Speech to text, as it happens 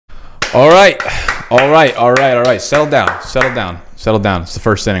All right. Settle down. It's the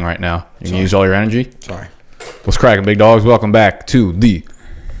first inning right now. You can use all your energy. Sorry. What's cracking, big dogs? Welcome back to the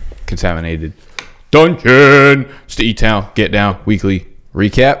Contaminated Dungeon. It's the Etown Get Down weekly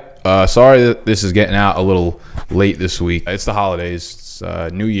recap. Sorry that this is getting out a little late this week. It's the holidays.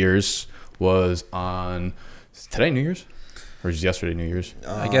 New Year's was on... Is today New Year's? Or is yesterday New Year's?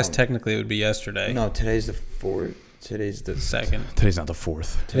 I guess technically it would be yesterday. No, today's the 4th. Today's the 2nd. Today's not the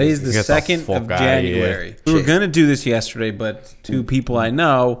 4th. Today's the 2nd of January. Yeah. We were going to do this yesterday, but two people I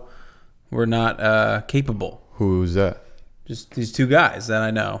know were not capable. Who's that? Just these two guys that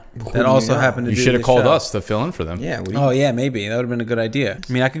I know that also happen to do this. You should have called us to fill in for them. Yeah. Yeah, maybe. That would have been a good idea.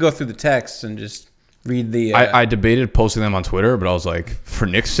 I mean, I could go through the texts and just read the... I debated posting them on Twitter, but I was like, for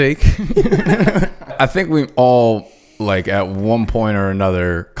Nick's sake? I think we all, like, at one point or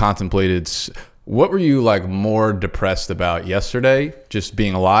another contemplated... What were you, like, more depressed about yesterday, just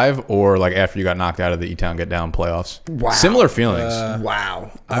being alive, or, like, after you got knocked out of the Etown Get Down playoffs? Wow. Similar feelings.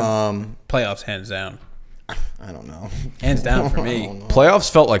 Wow. Playoffs, hands down. I don't know. Hands down for me. Playoffs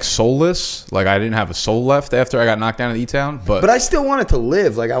felt like soulless. Like, I didn't have a soul left after I got knocked down at Etown. But I still wanted to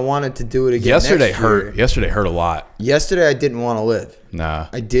live. Like, I wanted to do it again. Yesterday hurt. Yesterday hurt a lot. Yesterday, I didn't want to live. Nah.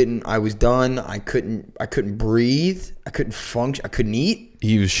 I didn't. I was done. I couldn't breathe. I couldn't function. I couldn't eat.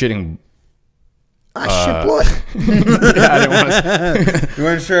 He was shitting... shit blood. Yeah, I didn't want to... You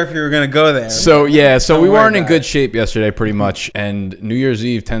weren't sure if you were going to go there. So we weren't in good shape yesterday, pretty much. And New Year's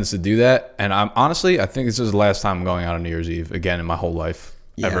Eve tends to do that. And I think this is the last time I'm going out on New Year's Eve again in my whole life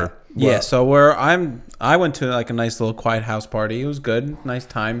ever. Yeah. So I went to like a nice little quiet house party. It was good, nice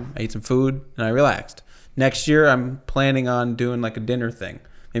time. I ate some food and I relaxed. Next year, I'm planning on doing like a dinner thing.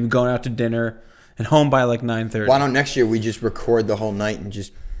 Maybe going out to dinner and home by like 9:30. Why don't next year we just record the whole night and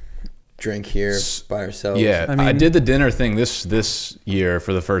just drink here by ourselves? Yeah, I did the dinner thing this year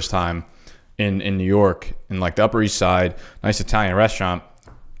for the first time in New York, in like the Upper East Side, nice Italian restaurant.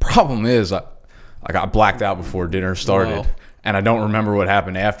 Problem is, I got blacked out before dinner started. Whoa. And I don't remember what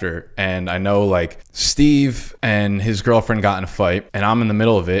happened after. And I know, like, Steve and his girlfriend got in a fight, and I'm in the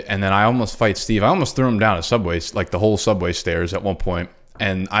middle of it. And then I almost fight Steve. I almost threw him down a subway, like the whole subway stairs at one point.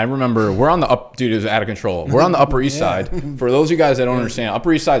 And I remember we're on the dude, it was out of control. We're on the Upper East Side. For those of you guys that don't understand,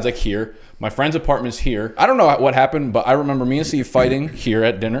 Upper East Side's like here. My friend's apartment's here. I don't know what happened, but I remember me and Steve fighting here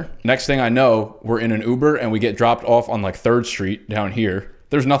at dinner. Next thing I know, we're in an Uber and we get dropped off on like 3rd Street down here.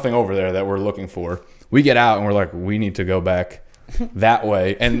 There's nothing over there that we're looking for. We get out and we're like, we need to go back that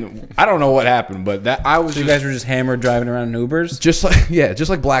way. And I don't know what happened, but you guys were just hammered driving around in Ubers? Just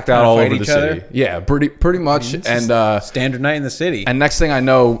like blacked out all over the city. Yeah, pretty much. And standard night in the city. And next thing I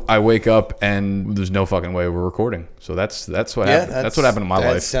know, I wake up and there's no fucking way we're recording. So that's what happened. That's what happened in my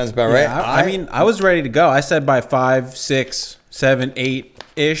life. That sounds about right. I mean, I was ready to go. I said by 5, 6, 7,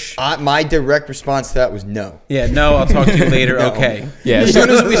 8-ish. My direct response to that was no. Yeah, no, I'll talk to you later. No. Okay. Yeah, as soon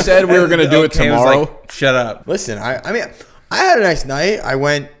as we said we were going to do it tomorrow. Like, shut up. Listen, I mean... I had a nice night. I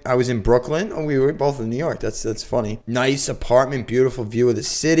was in Brooklyn. Oh, we were both in New York. That's funny. Nice apartment, beautiful view of the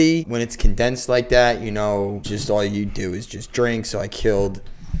city. When it's condensed like that, just all you do is just drink. So I killed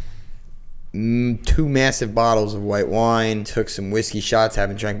 2 massive bottles of white wine. Took some whiskey shots.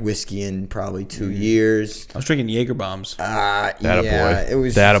 Haven't drank whiskey in probably 2 years. I was drinking Jaeger bombs. It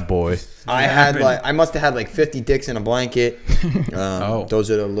was that a boy. I must have had like 50 dicks in a blanket. Those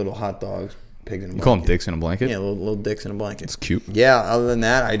are the little hot dogs. You call them dicks in a blanket? Yeah, little dicks in a blanket. It's cute. Yeah, other than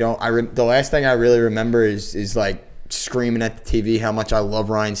that, the last thing I really remember is like screaming at the TV how much I love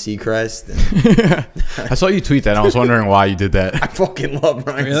Ryan Seacrest. I saw you tweet that. I was wondering why you did that. I fucking love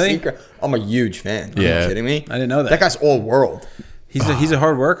Ryan Seacrest. I'm a huge fan. Yeah. Are you kidding me? I didn't know that. That guy's all world. He's a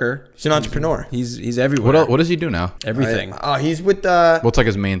hard worker. He's an entrepreneur. He's everywhere. What does he do now? Everything. He's with what's like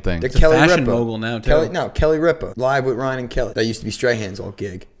his main thing? The Kelly fashion Ripa. Mogul now too. Kelly Ripa, live with Ryan and Kelly. That used to be Strahan's old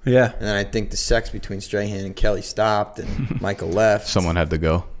gig. Yeah. And then I think the sex between Strahan and Kelly stopped, and Michael left. Someone had to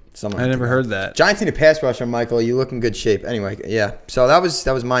go. I never heard that. Giants need a pass rusher, Michael. You look in good shape. Anyway, yeah. So that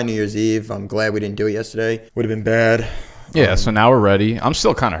was my New Year's Eve. I'm glad we didn't do it yesterday. Would have been bad. Yeah, so now we're ready. I'm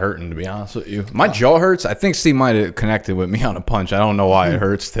still kind of hurting, to be honest with you. My jaw hurts. I think Steve might have connected with me on a punch. I don't know why it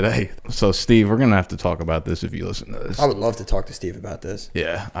hurts today. So, Steve, we're going to have to talk about this if you listen to this. I would love to talk to Steve about this.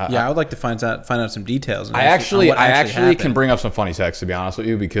 Yeah. I would like to find out some details. I actually can bring up some funny texts, to be honest with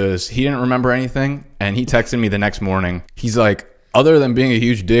you, because he didn't remember anything, and he texted me the next morning. He's like, other than being a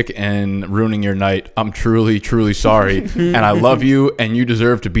huge dick and ruining your night, I'm truly, truly sorry, and I love you, and you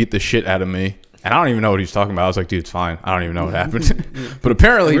deserve to beat the shit out of me. And I don't even know what he's talking about. I was like, dude, it's fine. I don't even know what happened. But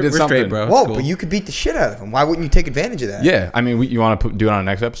apparently he did We're something. straight, bro. Whoa, Cool. but you could beat the shit out of him. Why wouldn't you take advantage of that? Yeah, I mean, you want to do it on the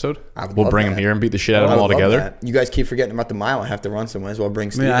next episode? We'll bring him here and beat the shit out of I him would all love together. that. You guys keep forgetting about the mile I have to run, so might as well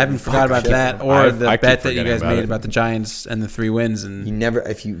bring Steve. I haven't forgot about that or I the keep bet that you forgetting guys about made it. about the Giants and the 3 wins. And You never,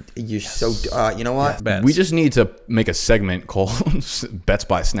 if you're so, you know what? bets. We just need to make a segment called Bets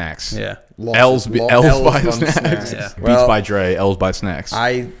by Snacks. Yeah. L's by from Snacks. Yeah. Beats Well, by Dre, L's by Snacks.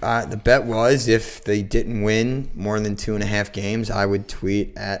 the bet was if they didn't win more than 2.5 games, I would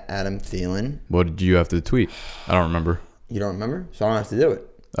tweet at Adam Thielen. What did you have to tweet? I don't remember. You don't remember? So I don't have to do it.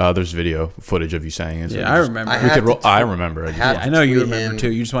 There's video footage of you saying it. So Yeah, I remember. I remember. I have I to know you tweet remember him.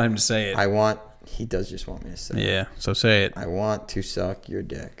 too. You just want him to say it. He does just want me to say it. Yeah, so say it. I want to suck your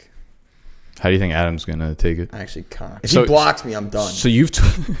dick. How do you think Adam's gonna take it? I actually can't. If So- he blocks me, I'm done. So you've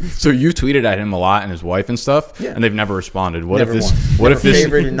tweeted at him a lot and his wife and stuff, Yeah. and they've never responded. What Never if this? once. What Never if this?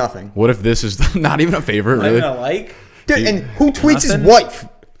 favorite or nothing? What if this is not even a favorite? Not Really? even a like? Dude, and who tweets Nothing? his wife?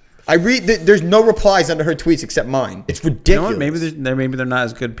 I read that there's no replies under her tweets except mine. It's You know ridiculous. what? Maybe they're not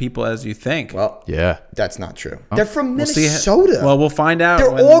as good people as you think. Well, Yeah. that's not true. They're from We'll see. Minnesota. Well, we'll find out. They're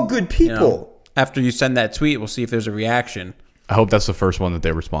when, all good people. After you send that tweet, we'll see if there's a reaction. I hope that's the first one that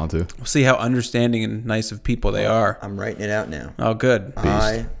they respond to. We'll see how understanding and nice of people they are. I'm writing it out now. Oh, good.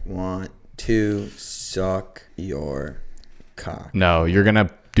 I want to suck your cock. No, you're gonna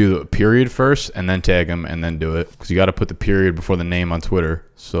do the period first and then tag him and then do it because you got to put the period before the name on Twitter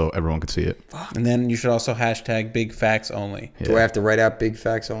so everyone can see it. And then you should also hashtag big facts only. Do I have to write out big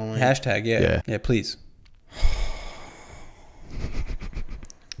facts only? Hashtag, Yeah. Yeah, please.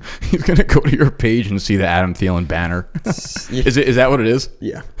 He's gonna go to your page and see the Adam Thielen banner. Yeah. Is that what it is?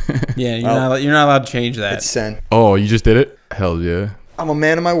 Yeah. Yeah, Well, you're not allowed to change that. It's sent. Oh, you just did it? Hell yeah. I'm a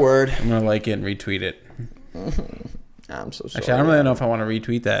man of my word. I'm going to like it and retweet it. I'm so sorry. Actually, I don't really know if I want to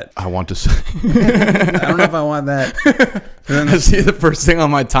retweet that. I want to. I don't know if I want that. I see the first thing on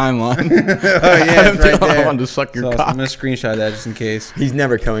my timeline. Oh, yeah, it's right I there. want to suck your So cock. I'm going to screenshot that just in case. He's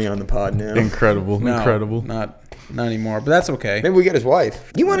never coming on the pod now. Incredible, No, incredible. Not anymore, but that's okay. Maybe we get his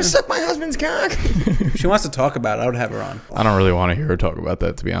wife. You want to suck my husband's cock? If she wants to talk about it, I would have her on. I don't really want to hear her talk about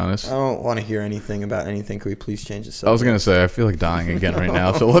that, to be honest. I don't want to hear anything about anything. Could we please change the subject? I was gonna say I feel like dying again right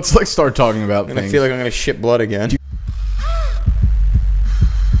now, so let's start talking about I'm gonna things. feel like I'm gonna shit blood again.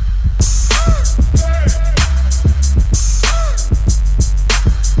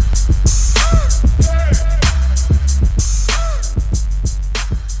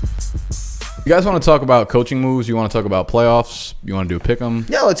 You guys want to talk about coaching moves? You want to talk about playoffs? You want to do a pick 'em?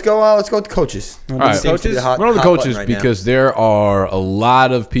 Yeah, let's go with the coaches. All right, Seems to be the hot- One of the hot coaches button right now. because there are a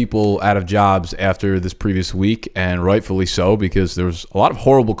lot of people out of jobs after this previous week, and rightfully so because there was a lot of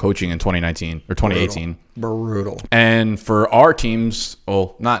horrible coaching in 2019 or 2018. Brutal. And for our teams,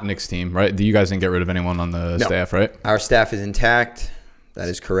 well, not Nick's team, right? You guys didn't get rid of anyone on the staff, right? Our staff is intact. That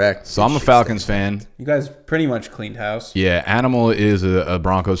is correct. So I'm a Falcons fan. You guys pretty much cleaned house. Yeah, Animal is a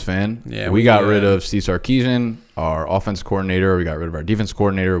Broncos fan. Yeah, we got rid of Steve Sarkisian, our offense coordinator. We got rid of our defense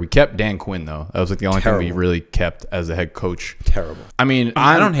coordinator. We kept Dan Quinn, though. That was like the only thing we Terrible. really kept as the head coach. Terrible. I mean,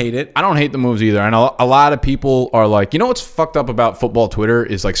 I don't hate it. I don't hate the moves either. And a lot of people are like, you know what's fucked up about football Twitter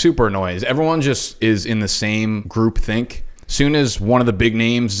is like super annoying. Is everyone just is in the same group think. Soon as one of the big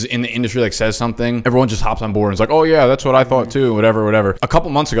names in the industry like says something, everyone just hops on board and is like, oh yeah, that's what I thought too, whatever. A couple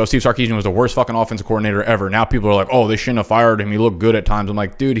months ago, Steve Sarkisian was the worst fucking offensive coordinator ever. Now people are like, oh, they shouldn't have fired him. He looked good at times. I'm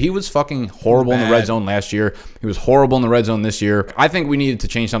like, dude, he was fucking horrible in the red zone last year. He was horrible in the red zone this year. I think we needed to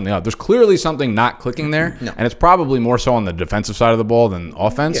change something up. There's clearly something not clicking there, and it's probably more so on the defensive side of the ball than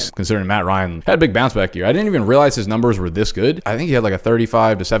offense, considering Matt Ryan had a big bounce back year. I didn't even realize his numbers were this good. I think he had like a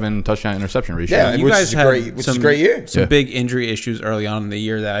 35-7 touchdown interception ratio. Yeah, You which guys is a had great, which is a great year. Some big injury issues early on in the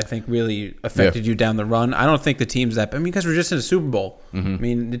year that I think really affected you down the run. I don't think the team's that. I mean, you guys were just in a Super Bowl. I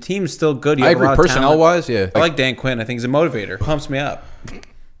mean, the team's still good. You I have a agree. lot of talent. Personnel-wise, yeah. I like Dan Quinn. I think he's a motivator. Pumps me up.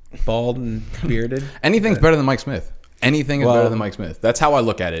 Bald and bearded. Anything's better than Mike Smith. Anything is Well, better than Mike Smith. That's how I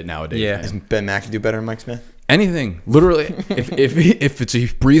look at it nowadays. Yeah. man. Doesn't Ben McAdoo better than Mike Smith? Anything. Literally, if it's a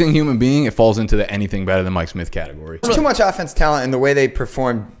breathing human being, it falls into the anything better than Mike Smith category. There's too much offense talent in the way they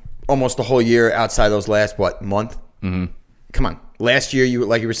performed almost the whole year outside those last, month? Mm-hmm. Come on. Last year,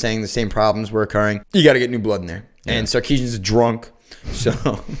 like you were saying, the same problems were occurring. You got to get new blood in there. And Sarkisian's a drunk. So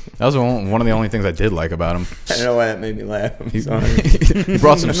That was one of the only things I did like about him. I don't know why that made me laugh. I'm sorry. He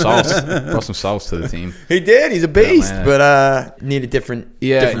brought some sauce. Brought some sauce to the team. He did. He's a beast, man. but need a different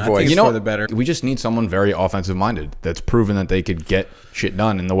different I voice. think You know, for the better. we just need someone very offensive minded that's proven that they could get shit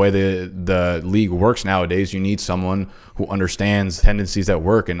done. And the way the league works nowadays, you need someone who understands tendencies at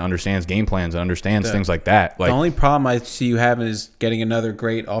work and understands game plans and understands things like that. Like The only problem I see you having is getting another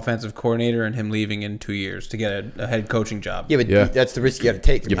great offensive coordinator and him leaving in 2 years to get a head coaching job. Yeah, but that's the risk you got to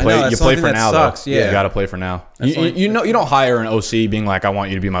take. you I know, play that's you play something for that now sucks, though. yeah. You got to play for now. You know you don't hire an OC being like, I want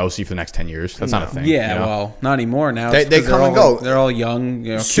you to be my OC for the next 10 years. That's not a thing. Yeah, you know? well, not anymore now. They It's 'cause come they're and all- go. They're all young.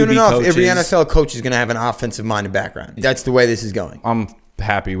 You know, Soon QB enough, coaches. every NFL coach is going to have an offensive-minded background. That's the way this is going. I'm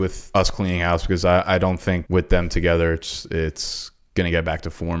happy with us cleaning house because I don't think with them together it's going to get back to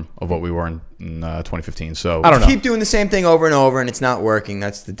form of what we were in 2015. So I don't know. Keep doing the same thing over and over, and it's not working.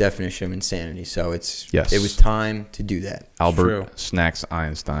 That's the definition of insanity. So it was time to do that. Albert True. Snacks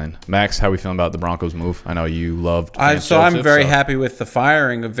Einstein. Max, how we feeling about the Broncos move? I know you loved I'm Vance Joseph, very so- happy with the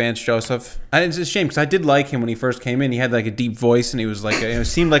firing of Vance Joseph. It's a shame because I did like him when he first came in. He had like a deep voice and he was like,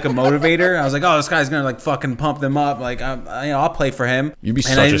 seemed like a motivator. I was like, oh, this guy's gonna like fucking pump them up. Like, I'll play for him. You'd be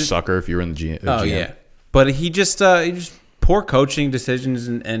And such a sucker if you were in the GM. Oh yeah, but he just poor coaching decisions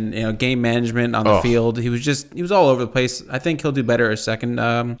and game management on the field. He was all over the place. I think he'll do better a second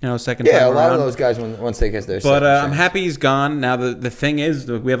second. Yeah, time a lot around. of those guys once they get their. But I'm happy he's gone. Now the thing is,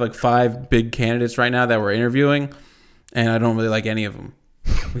 we have like 5 big candidates right now that we're interviewing, and I don't really like any of them.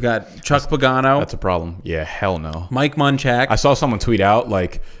 We got Chuck Pagano. That's a problem. Yeah, hell no. Mike Munchak. I saw someone tweet out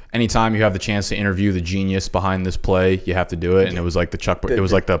like, anytime you have the chance to interview the genius behind this play, you have to do it. And it was like the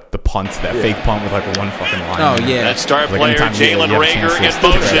punt, that fake punt with like one fucking line. Oh yeah. That star Like, player, anytime you Jalen have a Rager, chance in to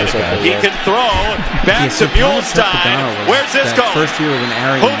motion. this guy. He can throw. Back to Mulestein. Where's this going? First year when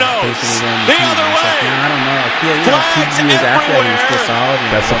Arian Who knows? basically ran The team. other It's like, way. man, I don't know. Like, Flags 2 years after that, he was still everywhere. solid.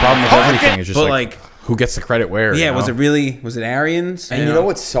 That's the problem with everything. It's just But, like who gets the credit where? Yeah, you was know? it Arians? And you know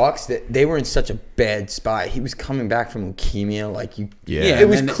what sucks? That they were in such a bad spot. He was coming back from leukemia. Yeah. It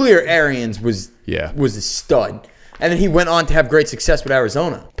was and clear Arians was a stud. And then he went on to have great success with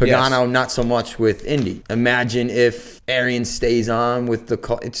Arizona. Pagano, not so much with Indy. Imagine if Arians stays on with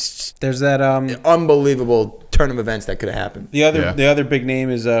it's There's that unbelievable turn of events that could have happened. the other big name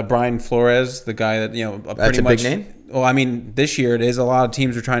is Brian Flores, the guy that That's a big name? Well, I mean, this year it is. A lot of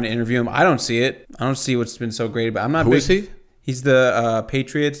teams are trying to interview him. I don't see it. I don't see what's been so great about. I'm not. Who big, is he? He's the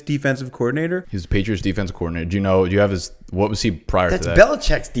Patriots defensive coordinator. He's the Patriots defensive coordinator. Do you have what was he prior That's to that?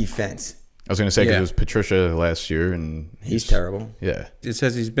 Belichick's defense. I was going to say because Yeah. it was Patricia last year, and He's terrible. Yeah. It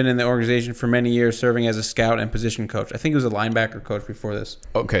says he's been in the organization for many years, serving as a scout and position coach. I think he was a linebacker coach before this.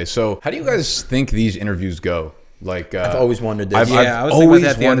 Okay, so how do you guys think these interviews go? Like, I've always wondered this. I've I was thinking about always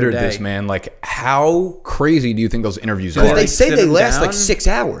that the other wondered day. this, man. Like, how crazy do you think those interviews Because are? they say sit they him last down? like 6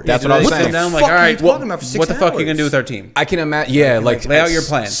 hours. That's Do what I they was sit saying. down like, Fuck all are you right, talking about for 6 what the fuck are you hours? gonna do with our team? I can imagine. Yeah, like lay out your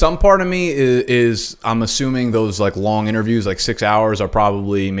plan. Some part of me is I'm assuming those like long interviews, like 6 hours, are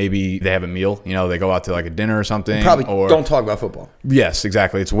probably maybe they have a meal. You know, they go out to like a dinner or something. Probably or, don't talk about football. Yes,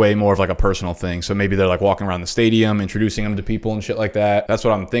 exactly. It's way more of like a personal thing. So maybe they're like walking around the stadium, introducing them to people and shit like that. That's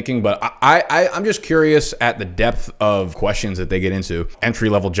what I'm thinking. But I'm just curious at the depth of questions that they get into.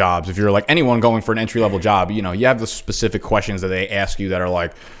 Entry-level jobs. If you're like anyone going for an entry-level job, you know, you have the specific questions that they ask you that are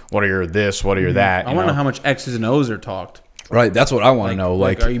like, what are your this? What are your that? I want to know how much X's and O's are talked. Right. That's what I want to know.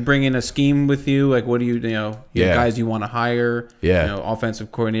 Like, are you bringing a scheme with you? Like, what do you Yeah. guys you want to hire? Yeah.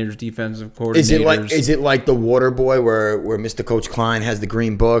 Offensive coordinators, defensive coordinators. Is it like the Water Boy where Mr. Coach Klein has the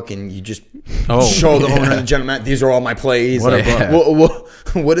green book and you just Oh, show the owner and the general manager, these are all my plays? What a book.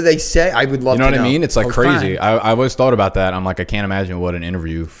 What do they say? I would love to know. you know what I mean? It's like Coach crazy. Klein. I always thought about that. I'm like, I can't imagine what an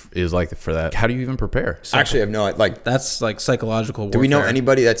interview is like for that. How do you even prepare? Actually, I have no like. That's like psychological warfare. Do we know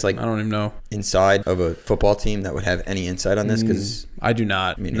anybody that's like I don't even know. inside of a football team that would have any insight on this? Because I do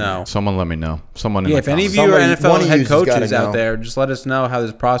not. No. Someone let me know. Someone in Yeah, the if any of comments. you are Somebody- one NFL of head you's gotta coaches out know. there, just let us know how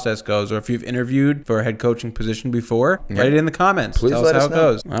this process goes, or if you've interviewed for a head coaching position before, write it in the comments. Please Tell let us how us it know.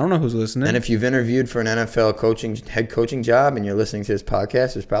 goes. I don't know who's listening. and if you've interviewed for an NFL head coaching job and you're listening to this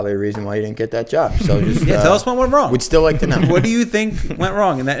podcast, there's probably a reason why you didn't get that job. So just tell us what went wrong. We'd still like to know. What do you think went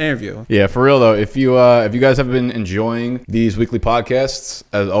wrong in that interview? Yeah, for real though. If you guys have been enjoying these weekly podcasts,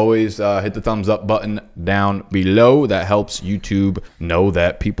 as always, hit the thumbs up button down below. That helps YouTube know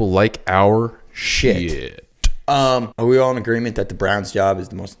that people like our shit. Are we all in agreement that the Browns job is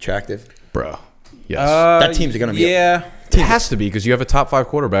the most attractive? Bro. Yes. That team's gonna be. Yeah. It has to be because you have a top 5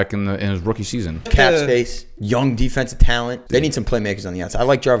 quarterback in his rookie season. Cap space, young defensive talent. They need some playmakers on the outside. I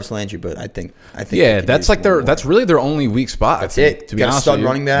like Jarvis Landry, but I think. Yeah, that's like that's really their only weak spot. That's it. To be honest with you,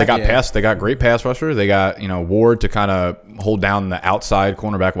 running back. They got great pass rusher. They got Ward to kind of hold down the outside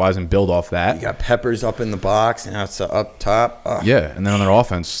cornerback wise and build off that. You got Peppers up in the box and up top. Yeah, and then on their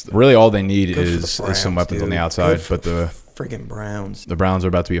offense, really all they need is some weapons on the outside. But the friggin' Browns. The Browns are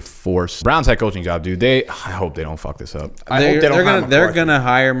about to be a force. Browns head coaching job, dude. I hope they don't fuck this up. They're gonna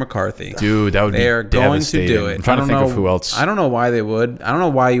hire McCarthy. Dude, that would be They're going to do it. I'm trying to think of who else. I don't know why they would. I don't know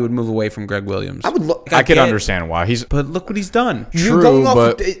why you would move away from Greg Williams. I could understand why. But look what he's done. You're going off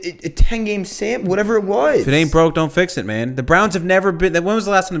a 10-game sample, whatever it was. If it ain't broke, don't fix it, man. The Browns have never been. When was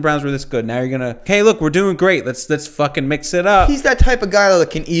the last time the Browns were this good? Now you're gonna. Hey, look, we're doing great. Let's fucking mix it up. He's that type of guy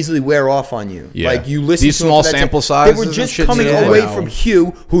that can easily wear off on you. Yeah. Like you listen. These to small sample sizes. They were just coming away from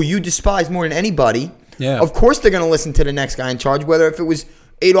Hugh, who you despise more than anybody. Yeah. Of course they're going to listen to the next guy in charge, whether if it was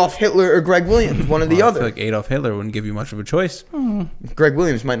Adolf Hitler or Greg Williams, one or the other. I feel like Adolf Hitler wouldn't give you much of a choice. Greg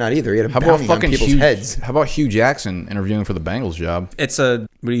Williams might not either. He had a bounty on people's heads. How about Hugh Jackson interviewing for the Bengals job? It's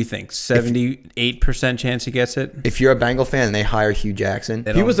what do you think? 78% chance he gets it? If you're a Bengal fan and they hire Hugh Jackson.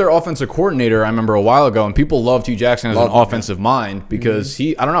 He was their offensive coordinator, I remember, a while ago, and people loved Hugh Jackson as an offensive mind because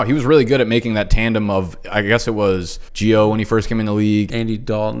he was really good at making that tandem of, I guess it was Gio when he first came in the league. Andy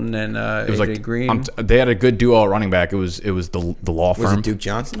Dalton and AJ Green. They had a good duo at running back. It was the law firm. Was it Duke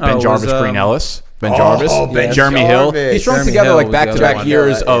Johnson? Ben Jarvis, Green Ellis. Ben Jarvis, Jeremy Hill. He's thrown together like back-to-back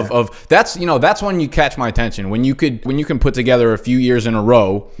years of that's when you catch my attention when you can put together a few years in a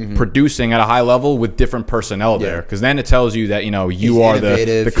row producing at a high level with different personnel there, because then it tells you that you are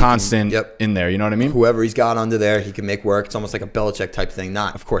the constant in there. You know what I mean? Whoever he's got under there, he can make work. It's almost like a Belichick type thing.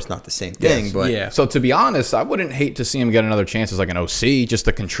 Of course, not the same thing, but yeah. So to be honest, I wouldn't hate to see him get another chance as like an OC just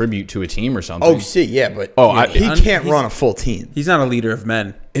to contribute to a team or something. OC, yeah, but he can't run a full team. He's not a leader of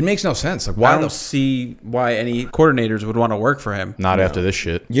men. It makes no sense. Like, why I don't see why any coordinators would want to work for him. Not after this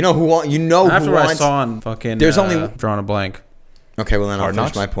shit. After what I saw on fucking there's only drawing a blank. Okay, well then I'll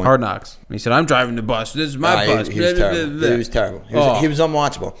finish my point. Hard Knocks. He said, "I'm driving the bus. This is my bus." He was terrible. He was terrible. He was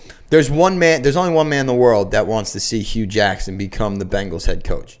unwatchable. There's only one man in the world that wants to see Hugh Jackson become the Bengals head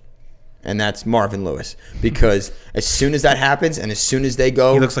coach. And that's Marvin Lewis. Because as soon as that happens and as soon as they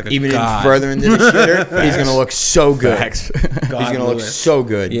go even further into the shitter, he's going to look so good. He's going to look so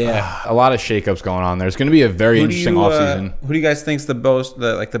good. Yeah. A lot of shakeups going on there. It's going to be a very interesting offseason. Who do you guys think's the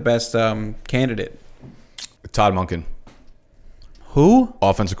best candidate? Todd Monken. Who?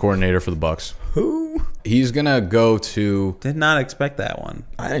 Offensive coordinator for the Bucs. Who? He's going to go to... Did not expect that one.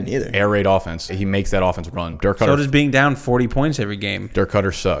 I didn't either. Air raid offense. He makes that offense run. Dirk Cutter. So does being down 40 points every game. Dirk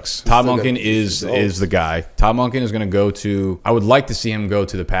Cutter sucks. Todd Monken is the guy. Todd Monken is going to go to... I would like to see him go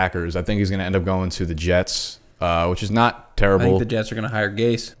to the Packers. I think he's going to end up going to the Jets, which is not terrible. I think the Jets are going to hire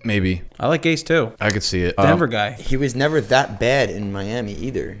Gase. Maybe. I like Gase too. I could see it. Denver guy. He was never that bad in Miami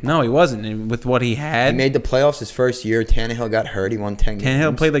either. No, he wasn't. And with what he had. He made the playoffs his first year. Tannehill got hurt. He won 10 games.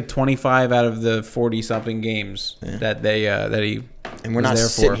 Tannehill played like 25 out of the 40-something games that he And we're not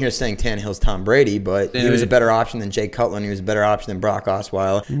sitting here saying Tannehill's Tom Brady, but he was a better option than Jay Cutler, and he was a better option than Brock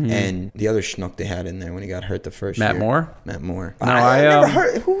Osweiler, and the other schnook they had in there when he got hurt the first year. Matt Moore? Matt Moore. No, I never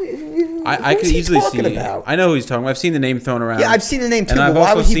heard. I could easily see. About? I know who he's talking about. I've seen the name thrown around. Yeah, I've seen the name too, but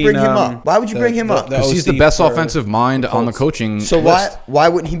why would he bring him up? Why would you bring him up? Because he's the best offensive mind on the coaching So list. why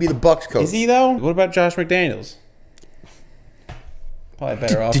wouldn't he be the Bucs coach? Is he, though? What about Josh McDaniels? Probably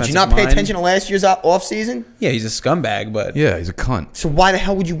better offensive Did you not pay attention to last year's offseason? Yeah, he's a scumbag, but... Yeah, he's a cunt. So why the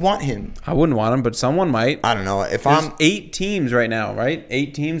hell would you want him? I wouldn't want him, but someone might. I don't know. There's 8 teams right now, right?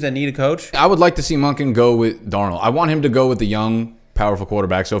 8 teams that need a coach. I would like to see Monken go with Darnold. I want him to go with the young, powerful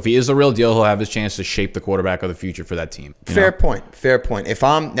quarterback. So if he is the real deal, he'll have his chance to shape the quarterback of the future for that team. Fair point. If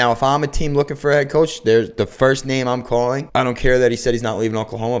I'm a team looking for a head coach, there's the first name I'm calling. I don't care that he said he's not leaving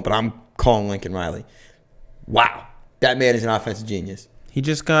Oklahoma, but I'm calling Lincoln Riley. Wow. That man is an offensive genius. He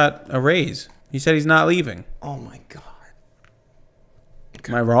just got a raise. He said he's not leaving. Oh my God.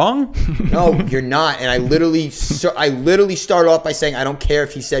 Am I wrong? No, you're not. And I literally start off by saying I don't care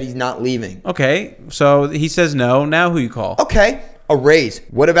if he said he's not leaving. Okay, so he says no. Now who you call? Okay, a raise.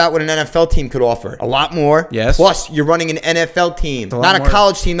 What about what an NFL team could offer? A lot more. Yes. Plus, you're running an NFL team, not a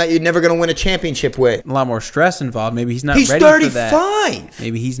college team that you're never going to win a championship with. A lot more stress involved. Maybe he's not He's ready 35. for that.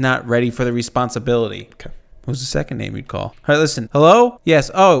 Maybe he's not ready for the responsibility. Okay. Who's the second name you'd call? All right, listen. Hello? Yes.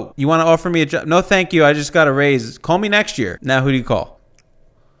 Oh, you want to offer me a job? No, thank you. I just got a raise. Call me next year. Now who do you call?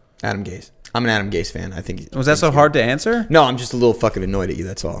 Adam Gase. I'm an Adam Gase fan. I think. Was that so hard to answer? No, I'm just a little fucking annoyed at you.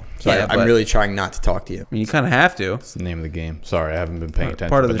 That's all. So Yeah, I'm but- really trying not to talk to you. I mean, you kind of have to. It's the name of the game. Sorry, I haven't been paying attention.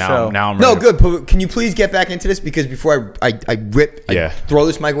 Part of but the now, show. Now I'm No, ready. good. But can you please get back into this? Because before I throw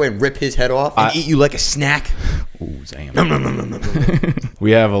this mic away and rip his head off and eat you like a snack. Ooh, damn.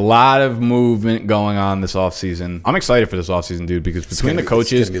 We have a lot of movement going on this offseason. I'm excited for this offseason, dude, because between the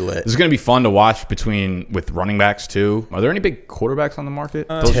coaches, gonna be lit. this is going to be fun to watch with running backs, too. Are there any big quarterbacks on the market?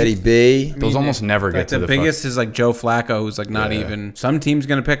 Teddy B. Those almost never Like get to the biggest is like Joe Flacco, who's like not even. Some team's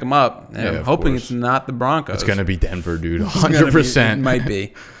gonna pick him up. And Yeah, I'm of hoping course. it's not the Broncos. It's going to be Denver, dude. It's gonna 100%. It might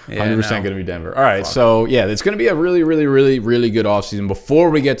be. Yeah, 100% no. going to be Denver. All right, so yeah, it's going to be a really, really, really, really good offseason. Before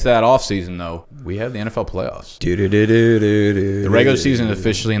we get to that offseason, though, we have the NFL playoffs. The regular season is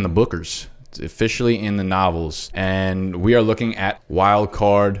officially in the bookers. It's officially in the novels. And we are looking at wild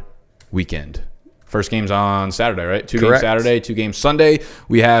card weekend. First game's on Saturday, right? Two games Saturday, 2 games Sunday.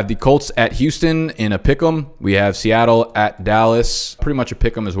 We have the Colts at Houston in a pick'em. We have Seattle at Dallas, pretty much a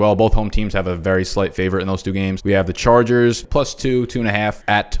pick'em as well. Both home teams have a very slight favorite in those 2 games. We have the Chargers +2, 2.5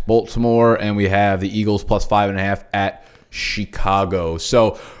 at Baltimore, and we have the Eagles +5.5 at Chicago.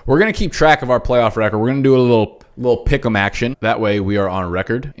 So we're gonna keep track of our playoff record. We're gonna do a little pick'em action. That way we are on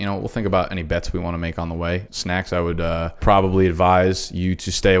record. You know, we'll think about any bets we want to make on the way. Snacks, I would probably advise you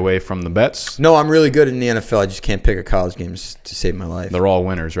to stay away from the bets. No, I'm really good in the NFL. I just can't pick a college game to save my life. They're all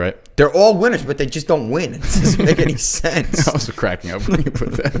winners, right? They're all winners, but they just don't win. It doesn't make any sense. I was cracking up when you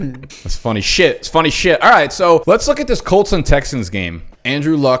put that. That's funny shit. It's funny shit. All right, so let's look at this Colts and Texans game.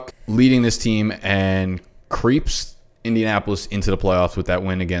 Andrew Luck leading this team and creeps Indianapolis into the playoffs with that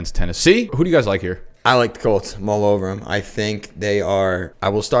win against Tennessee. Who do you guys like here? I like the Colts. I'm all over them. I think they are. I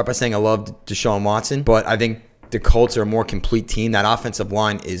will start by saying I love Deshaun Watson, but I think the Colts are a more complete team. That offensive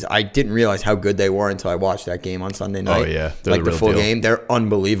line is. I didn't realize how good they were until I watched that game on Sunday night. Oh, yeah. They're like the the real full deal. game. They're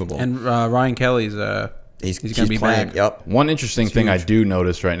unbelievable. And Ryan Kelly's he's gonna be playing. back. Yep. One interesting thing I do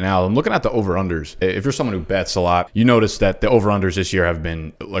notice right now, I'm looking at the over-unders. If you're someone who bets a lot, you notice that the over-unders this year have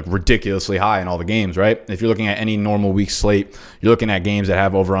been like ridiculously high in all the games, right? If you're looking at any normal week slate, you're looking at games that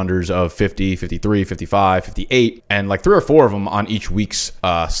have over-unders of 50, 53, 55, 58, and like 3 or 4 of them on each week's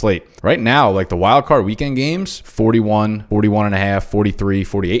slate. Right now, like the wild card weekend games, 41, 41.5, 43,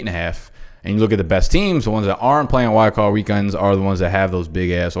 48.5. And you look at the best teams, the ones that aren't playing wild card weekends are the ones that have those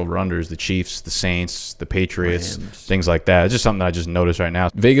big ass over-unders, the Chiefs, the Saints, the Patriots, things like that. It's just something that I just noticed right now.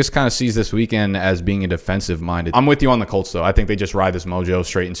 Vegas kind of sees this weekend as being a defensive-minded. I'm with you on the Colts, though. I think they just ride this mojo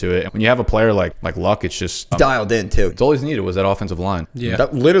straight into it. When you have a player like Luck, it's just Dialed in too. it's all he's needed was that offensive line. Yeah.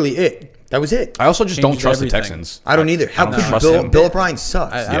 That literally it. That was it. I also just don't Changes trust everything. the Texans. I don't either. How don't could trust you? him. Bill O'Brien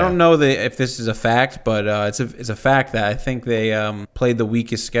sucks. I don't know if this is a fact, but it's a fact that I think they played the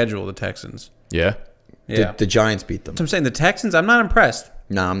weakest schedule, the Texans. Yeah. Yeah. The Giants beat them. So I'm saying the Texans, I'm not impressed.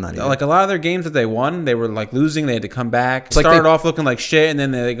 No, I'm not either. Like a lot of their games that they won, they were like losing. They had to come back. like Started they- off looking like shit, and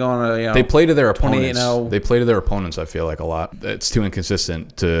then they go on a They play to their opponents. 28-0. They play to their opponents, I feel like, a lot. It's too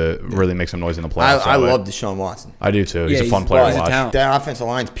inconsistent to really make some noise in the playoffs. I that way. love Deshaun Watson. I do, too. He's Yeah, a fun he's- player he's to a watch. talent. That offensive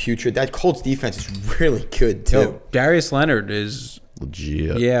line's putrid. That Colts defense is really good too. Yo, Darius Leonard is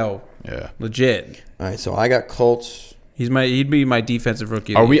Legit. yeah legit. All right, so I got Colts. He'd be my defensive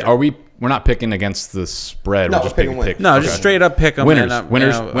rookie. Are of the we? year. We're not picking against the spread. No, we're just we're picking picking winners. pick. No, Okay. just straight up pick them. Winners, I'm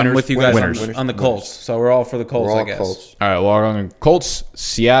winners, with you guys winners. on the Colts. So we're all for the Colts, We're all I guess. Colts. All right. Well, we're going Colts,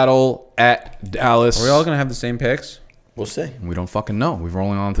 Seattle at Dallas. Are we all gonna have the same picks? We'll see. We don't fucking know. We're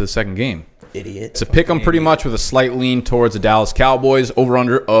rolling on to the second game. Idiot. It's a pick 'em pretty much with a slight lean towards the Dallas Cowboys. Over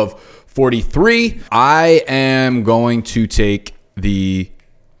under of 43. I am going to take the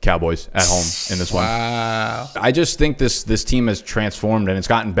Cowboys at home in this one. Wow. I just think this team has transformed and it's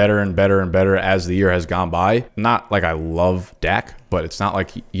gotten better and better and better as the year has gone by. Not like I love Dak, but it's not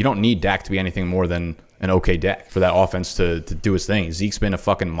like you don't need Dak to be anything more than an okay Dak for that offense to do his thing. Zeke's been a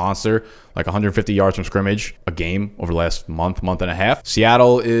fucking monster, like 150 yards from scrimmage a game over the last month and a half.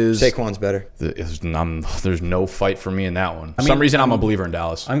 Seattle is Saquon's better. there's no fight for me in that one. For some reason, I'm a believer in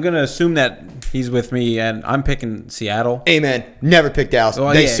Dallas. I'm gonna assume that he's with me, and I'm picking Seattle. Amen. Never pick Dallas.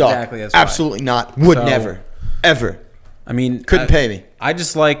 Well, They yeah, suck. exactly, that's why. Absolutely not. Would So- never. Ever. I mean, Couldn't pay me. I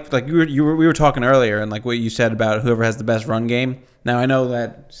just like we were talking earlier, and like what you said about whoever has the best run game. Now I know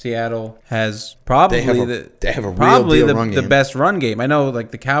that Seattle has probably They have a real deal run the game. best run game. I know like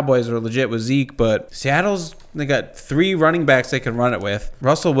the Cowboys are legit with Zeke, but Seattle's they got 3 running backs they can run it with.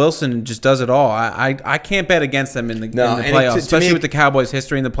 Russell Wilson just does it all. I can't bet against them in the and playoffs, to especially me- with the Cowboys'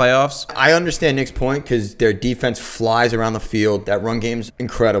 history in the playoffs. I understand Nick's point because their defense flies around the field. That run game's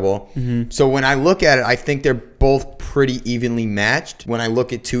incredible. So when I look at it, I think they're both pretty evenly matched. when I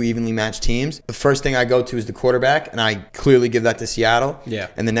look at two evenly matched teams, the first thing I go to is the quarterback, and I clearly give that to Seattle. Yeah.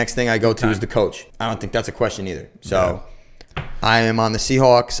 And the next thing I go to is the coach. I don't think that's a question either. So I am on the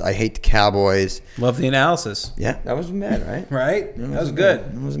Seahawks. I hate the Cowboys. Love the analysis. Yeah, that wasn't bad, right? Right? That was good.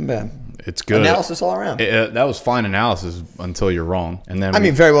 It wasn't bad. It's good. Analysis all around. That was fine analysis until you're wrong. And then I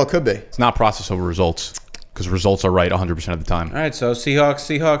mean, very well could be. it's not process over results because results are right 100% of the time. All right, so Seahawks,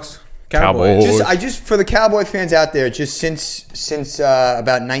 Cowboys. Cowboys. For the Cowboy fans out there, just since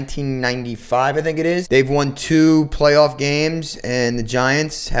about 1995, I think it is, they've won 2 playoff games, and the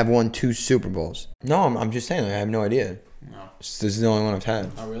Giants have won 2 Super Bowls. No, I'm just saying, like, I have no idea. No. This is the only one I've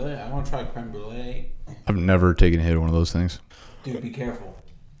had. Oh, really? I want to try creme brulee. I've never taken a hit of one of those things. Dude, be careful.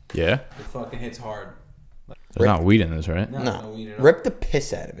 Yeah? It fucking hits hard. There's not weed in this, right? No weed at all. Rip the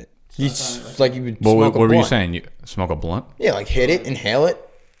piss out of it. Like you would Well, smoke what a were you blunt. saying? You smoke a blunt? Yeah, like hit it, inhale it.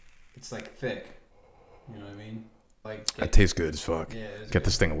 It's like thick. You know what I mean? Like That tastes good as fuck. Yeah, it's Get good.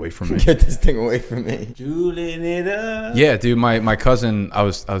 this thing away from me. Get this thing away from me. Juling it up. Yeah, dude, my cousin, I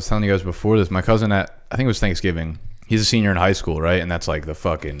was telling you guys before this, my cousin I think it was Thanksgiving. He's a senior in high school, right? And that's like the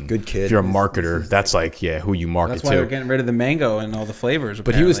fucking Good kid. If you're a marketer, that's like who you market That's why they're to. getting rid of the mango and all the flavors.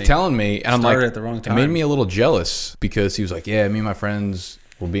 But he was apparently. telling me, and I'm like, Started at the wrong it made time. me a little jealous because he was like, yeah, me and my friends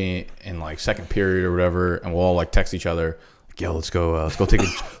will be in like second period or whatever, and we'll all like text each other. Yo, let's go take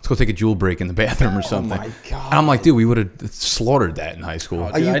a Juul break in the bathroom or something. my God. And I'm like, dude, we would have slaughtered that in high school.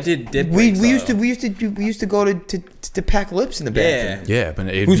 Dude, I did dip We breaks, used though. to go to pack lips in the bathroom. Yeah, but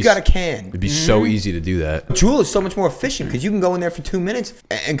Who's got a can? It'd be so easy to do that. Juul is so much more efficient because you can go in there for 2 minutes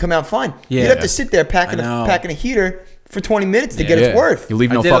and come out fine. Yeah. You'd have to sit there packing I know. a heater for 20 minutes to get Yeah. its worth. You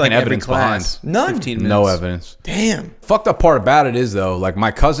leave I no did it, fucking like, every evidence behind. class. None. 15 minutes. No evidence. Damn. Fucked up part about it is though, like my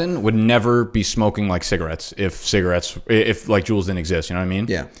cousin would never be smoking like cigarettes if like Juuls didn't exist. You know what I mean?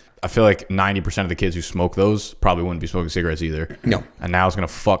 Yeah. I feel like 90% of the kids who smoke those probably wouldn't be smoking cigarettes either. No. And now it's gonna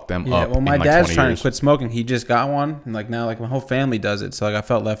fuck them Yeah, up. well, my in like dad's 20 trying years. to quit smoking. He just got one, and like now, like my whole family does it. So like I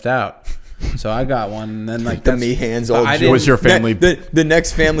felt left out. So I got one, and then like The that's- me hands but all I Juul. didn't- Was your family? The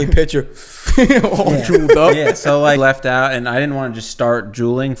next family picture. all Yeah. Juuled up. Yeah, so like left out, and I didn't want to just start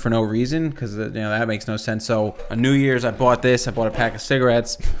juuling for no reason because that makes no sense. So on New Year's, I bought this. I bought a pack of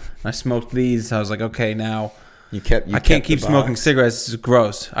cigarettes. I smoked these. I was like, okay, now I I can't kept keep the smoking box. cigarettes. This is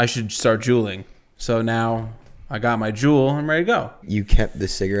gross. I should start juuling. So now I got my Juul. I'm ready to go. You kept the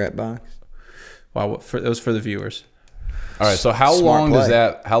cigarette box. Wow, that was for the viewers. All right. So how Smart long play.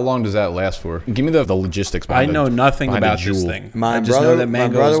 does that last for? Give me the logistics. I behind know the- nothing behind a about this Juul. thing. My I just brother, know that my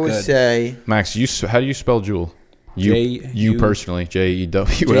mango brother is would good. say Max, how do you spell Juul? You J-U- personally, JEWL.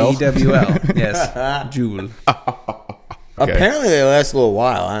 J-E-W-L. Yes, Juul. Okay. apparently they last a little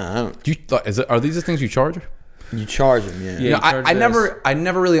while. I don't. Are these the things you charge? You charge them, yeah. Yeah. You know, you charge I this.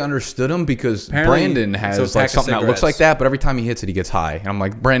 never really understood him because Apparently, Brandon it's has a like pack of something that looks cigarettes. like that, but every time he hits it, he gets high. And I'm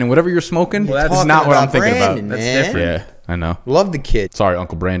like, Brandon, whatever you're smoking, Well, that's that's not what I'm about thinking Brandon, about. That's man. different. Yeah, I know. Love the kid. Sorry,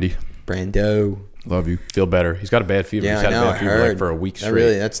 Uncle Brandy. Brando. Love you. Feel better. He's got a bad fever. Yeah, He's I had know. a I bad fever heard. like for a week That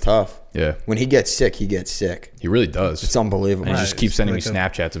straight. that's tough. Yeah, When he gets sick, he gets sick. he really does. It's unbelievable. And he just keeps sending me like a-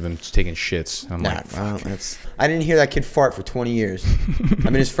 Snapchats of him taking shits. I'm Nah, like, well, I didn't hear that kid fart for 20 years. I've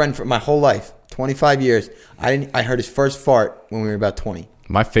been his friend for my whole life, 25 years. I heard his first fart when we were about 20.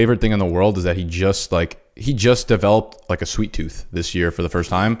 my favorite thing in the world is that he just developed like a sweet tooth this year for the first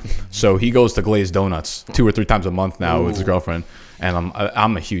time. So he goes to glazed donuts 2 or 3 times a month now with his girlfriend. And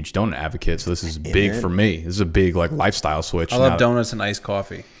I'm a huge donut advocate, so this is big man. for me. This is a big like lifestyle switch. I love Now- donuts and iced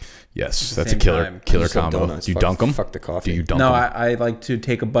coffee. Yes, the that's a same killer time. killer I just love combo. donuts. Do you Fuck- dunk them? fuck the coffee. Do you dunk No, them? I like to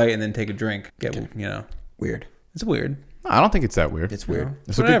take a bite and then take a drink. Weird. It's weird. I don't think it's that weird. It's weird.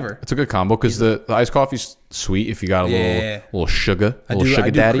 It's Whatever. It's a good combo because the iced coffee's sweet if you got a Yeah. little sugar, I little do, sugar I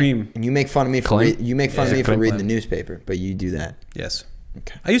do daddy. cream. And you make fun of me for Clean? you make fun of Yeah, me for clean, reading clean. the newspaper, but you do that. Yes.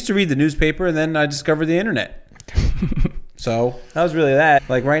 Okay. I used to read the newspaper and then I discovered the internet. So that was really that.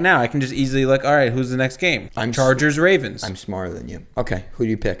 Like right now, I can just easily like, all right, who's the next game? I'm- Chargers, Ravens. I'm smarter than you. Okay, who do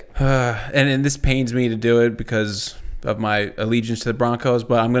you pick? and this pains me to do it because of my allegiance to the Broncos,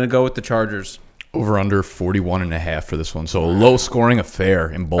 but I'm going to go with the Chargers. Over under 41.5 for this one. So a low scoring affair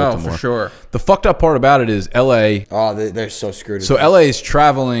in Oh, Baltimore. for sure. The fucked up part about it is LA. Oh, they're so screwed. So LA is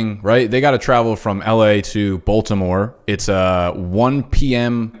traveling, right? They got to travel from LA to Baltimore. It's a 1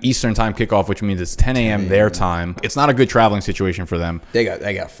 p.m. Eastern time kickoff, which means it's 10 a.m. their time. It's not a good traveling situation for them. they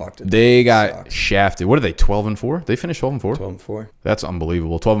got fucked. They got Sucks. shafted. What are they? 12-4? They finished 12-4. 12-4. That's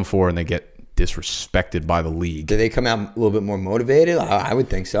unbelievable. 12-4, and they get disrespected by the league. Did they come out a little bit more motivated? I would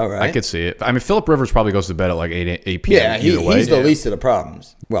think so, right? I could see it. I mean, Phillip Rivers probably goes to bed at like 8 p.m. Yeah, either way. he's the least of the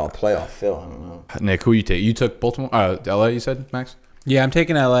problems. Well, playoff Phil, I don't know. Nick, who you take? You took Baltimore, LA. You said, Max. Yeah, I'm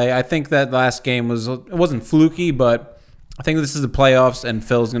taking LA. I think that last game it wasn't fluky, but I think this is the playoffs, and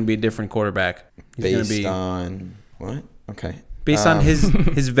Phil's going to be a different quarterback. He's going to be on what? Okay. based on his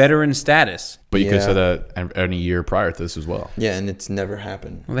veteran status. But you could have said that any year prior to this as well. Yeah, and it's never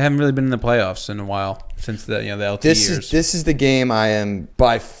happened. Well, they haven't really been in the playoffs in a while since the the LT years. This is the game I am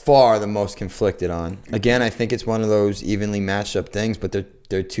by far the most conflicted on. Again, I think it's one of those evenly matched up things, but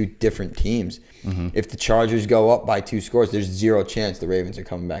they're two different teams. Mm-hmm. If the Chargers go up by 2 scores, there's zero chance the Ravens are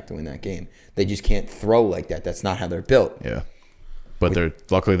coming back to win that game. They just can't throw like that. That's not how they're built. Yeah. But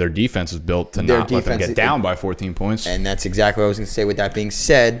luckily their defense is built to not let them get down by 14 points. And that's exactly what I was going to say. With that being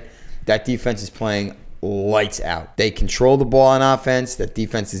said, that defense is playing lights out. They control the ball on offense. That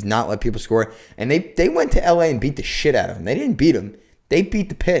defense does not let people score. And they went to L.A. and beat the shit out of them. They didn't beat them. They beat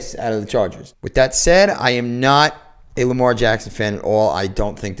the piss out of the Chargers. With that said, I am not a Lamar Jackson fan at all. I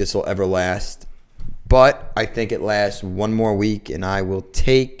don't think this will ever last. But I think it lasts one more week, and I will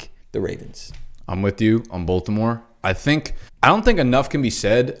take the Ravens. I'm with you on Baltimore. I don't think enough can be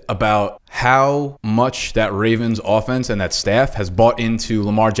said about how much that Ravens offense and that staff has bought into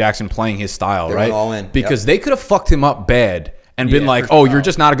Lamar Jackson playing his style, They right? went all in. Because they could have fucked him up bad and been like, "Oh, you're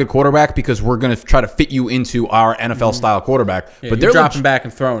just not a good quarterback because we're going to try to fit you into our NFL style quarterback." Yeah, but they're dropping back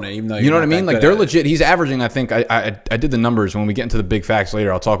and throwing it, even though you know what I mean? Like they're legit. He's averaging. I think I did the numbers. When we get into the big facts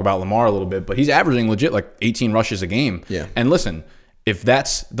later, I'll talk about Lamar a little bit. But he's averaging legit like 18 rushes a game. Yeah. And listen, if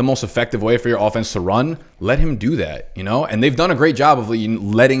that's the most effective way for your offense to run, let him do that, you know? And they've done a great job of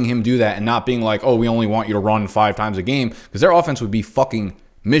letting him do that and not being like, oh, we only want you to run 5 times a game, because their offense would be fucking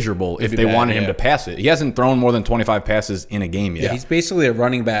miserable if they wanted him to pass it. He hasn't thrown more than 25 passes in a game yet. Yeah, he's basically a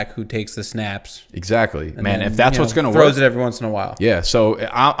running back who takes the snaps. Exactly. Man, then, if that's what's going to work. Throws it every once in a while. Yeah, so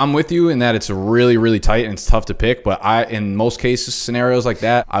I'm with you in that it's really, really tight and it's tough to pick. But in most cases, scenarios like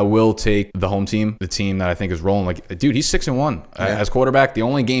that, I will take the home team, the team that I think is rolling. Like, dude, he's 6-1 as quarterback. The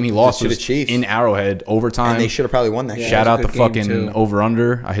only game he lost was in Arrowhead, overtime. And they should have probably won that game. Shout out the fucking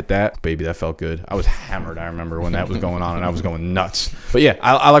over-under. I hit that. Baby, that felt good. I was hammered, I remember, when that was going on, and I was going nuts. But yeah,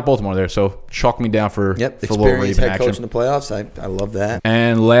 I like Baltimore there. So chalk me down for a little Raven head action. coach in the playoffs. I love that.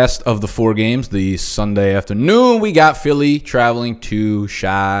 And last of the 4 games, the Sunday afternoon, we got Philly traveling to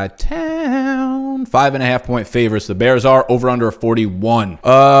Chi-Town. 5.5-point favorites. The Bears are over under 41.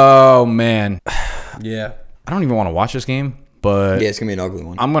 Oh man. Yeah. I don't even want to watch this game. But yeah, it's going to be an ugly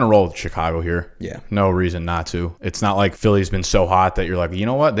one. I'm going to roll with Chicago here. Yeah. No reason not to. It's not like Philly's been so hot that you're like, you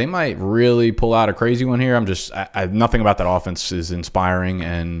know what? They might really pull out a crazy one here. Nothing about that offense is inspiring.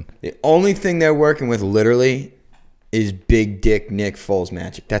 And the only thing they're working with literally is big dick Nick Foles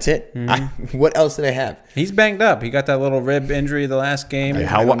magic. That's it. Mm-hmm. What else do they have? He's banged up. He got that little rib injury the last game. Hey,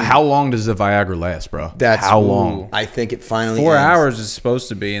 how long does the Viagra last, bro? That's how long? I think it finally 4 ends. hours is supposed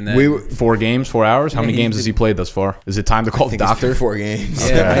to be. And then 4 games, 4 hours? How many games has he played thus far? Is it time to call the doctor? 4 games.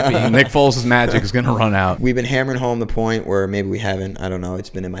 Yeah, it might be. Nick Foles' magic is going to run out. We've been hammering home the point where maybe we haven't. I don't know. It's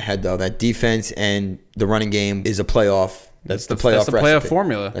been in my head, though. That defense and the running game is a playoff. That's the playoff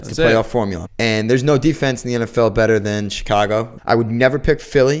formula. That's the playoff formula. And there's no defense in the NFL better than Chicago. I would never pick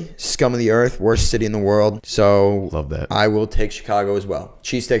Philly, scum of the earth, worst city in the world. So love that. I will take Chicago as well.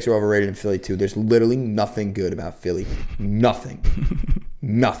 Cheesesteaks are overrated in Philly, too. There's literally nothing good about Philly. Nothing.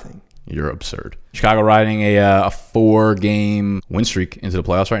 Nothing. You're absurd. Chicago riding a 4-game win streak into the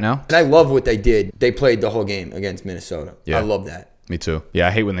playoffs right now. And I love what they did. They played the whole game against Minnesota. Yeah. I love that. Me too. Yeah,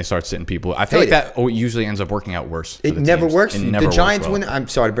 I hate when they start sitting people. I feel like that usually ends up working out worse. It never works. The Giants win. I'm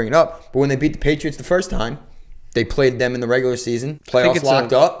sorry to bring it up, but when they beat the Patriots the first time, they played them in the regular season. Playoffs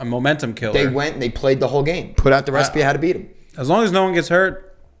locked up. A momentum killer. They went and they played the whole game. Put out the recipe how to beat them. As long as no one gets hurt,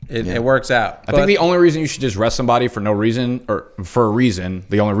 it works out. I think the only reason you should just rest somebody for no reason or for a reason,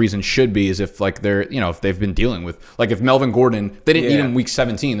 the only reason should be is if like they're, if they've been dealing with, like if Melvin Gordon, they didn't need him week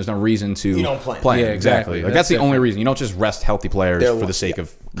 17. There's no reason to you don't play him. Yeah, exactly. Like that's the only reason. You don't just rest healthy players for the sake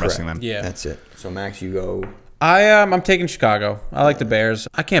of resting them. Yeah, that's it. So Max, you go. I'm taking Chicago. I like the Bears.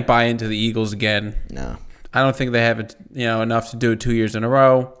 I can't buy into the Eagles again. No, I don't think they have it, enough to do it 2 years in a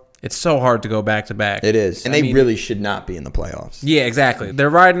row. It's so hard to go back to back. It is. And they really should not be in the playoffs. Yeah, exactly. They're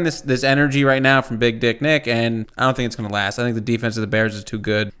riding this energy right now from Big Dick Nick, and I don't think it's going to last. I think the defense of the Bears is too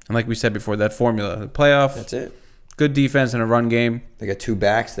good. And like we said before, that formula, the playoff. That's it. Good defense and a run game. They got 2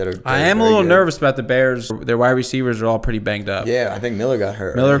 backs that are I am a little nervous about the Bears. Their wide receivers are all pretty banged up. Yeah, I think Miller got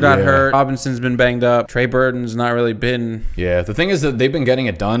hurt. Miller got hurt. Robinson's been banged up. Trey Burton's not really been. Yeah, the thing is that they've been getting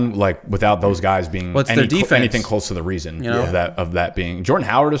it done like without those guys being anything close to the reason of that being. Jordan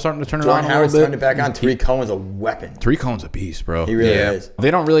Howard is starting to turn it on a little bit. Howard's turning it back on. Tariq Cohen's a weapon. Tariq Cohen's a beast, bro. He really is.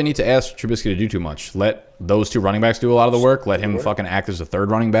 They don't really need to ask Trubisky to do too much. Let those 2 running backs do a lot of the work. Let him fucking act as a 3rd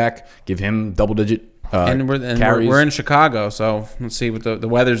running back. Give him double-digit And carries. we're in Chicago, so let's see what the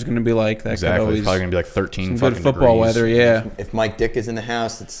weather's going to be like. That Exactly. could It's probably going to be like 13 some fucking good football degrees. weather, yeah. If Mike Dick is in the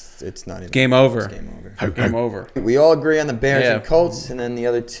house, it's not even Game over. It's game over. Game over. We all agree on the Bears Yeah. and Colts, and then the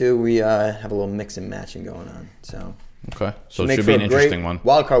other two we have a little mix and matching going on. So Okay. So it make should for be a an interesting great, one.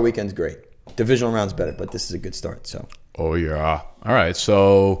 Wild card weekend's great. Divisional round's better, but this is a good start. So Oh, yeah. All right.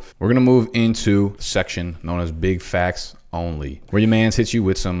 So we're going to move into a section known as Big Facts Only, where your mans hits you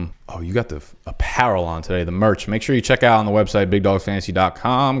with some, you got the apparel on today, the merch. Make sure you check out on the website,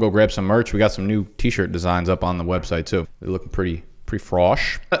 bigdogsfantasy.com. Go grab some merch. We got some new T-shirt designs up on the website, too. They're looking pretty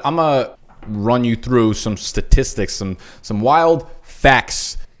frosh. I'm going to run you through some statistics, some wild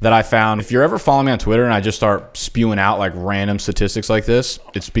facts that I found. If you're ever following me on Twitter and I just start spewing out like random statistics like this,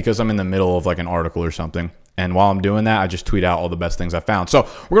 it's because I'm in the middle of like an article or something. And while I'm doing that, I just tweet out all the best things I found. So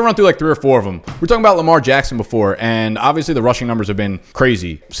we're going to run through like 3 or 4 of them. We're talking about Lamar Jackson before, and obviously the rushing numbers have been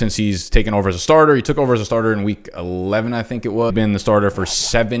crazy since he's taken over as a starter. He took over as a starter in week 11, I think it was. Been the starter for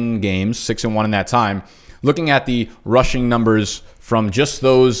 7 games, 6-1 in that time. Looking at the rushing numbers from just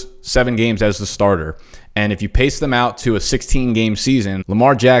those 7 games as the starter, and if you pace them out to a 16-game season,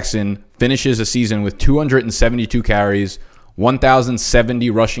 Lamar Jackson finishes a season with 272 carries, 1,070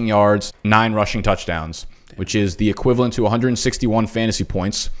 rushing yards, 9 rushing touchdowns, which is the equivalent to 161 fantasy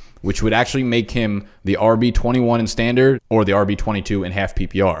points, which would actually make him the RB21 in standard or the RB22 in half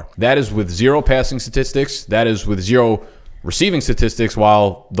PPR. That is with 0 passing statistics. That is with 0 receiving statistics,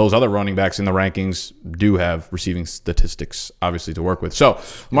 while those other running backs in the rankings do have receiving statistics, obviously, to work with. So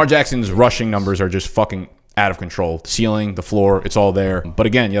Lamar Jackson's rushing numbers are just fucking out of control. The ceiling, the floor, it's all there. But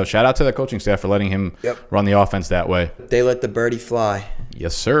again, shout out to the coaching staff for letting him run the offense that way. they let the birdie fly.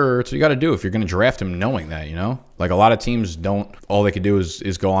 Yes, sir. That's what you got to do if you're going to draft him knowing that, Like a lot of teams don't, all they could do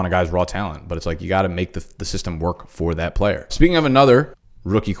is go on a guy's raw talent. But it's like you got to make the system work for that player. Speaking of another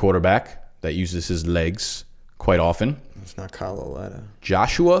rookie quarterback that uses his legs quite often, It's not Colorado.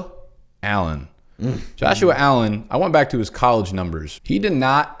 Joshua Allen. Joshua Allen, I went back to his college numbers. He did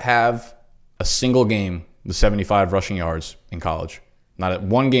not have a single game with 75 rushing yards in college. Not at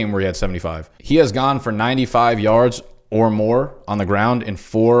one game where he had 75. He has gone for 95 yards or more on the ground in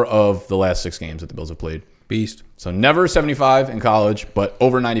 4 of the last 6 games that the Bills have played. Beast. So never 75 in college, but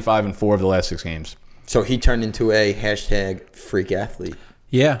over 95 in 4 of the last 6 games. So he turned into a #freak athlete.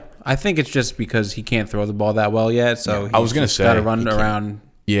 Yeah. I think it's just because he can't throw the ball that well yet, so I was gonna say, got to run around.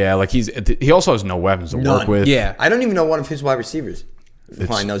 Yeah, like he also has no weapons to work with. Yeah. I don't even know one of his wide receivers.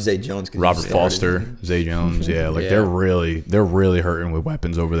 I know Zay Jones. Robert Foster, Zay Jones, they're really hurting with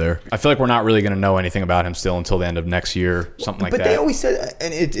weapons over there. I feel like we're not really going to know anything about him still until the end of next year, something like that. But they always said,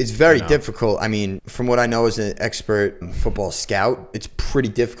 and it's very difficult. I mean, from what I know as an expert football scout, it's pretty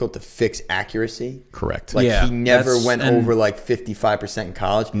difficult to fix accuracy. Correct. Like Yeah, he never that's- went and over like 55% in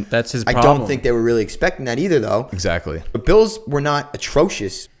college. That's his I problem. don't think they were really expecting that either, though. Exactly. But Bills were not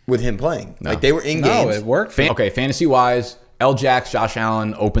atrocious with him playing. Like they were in No, games. it worked. Okay, fantasy-wise, L. Jax, Josh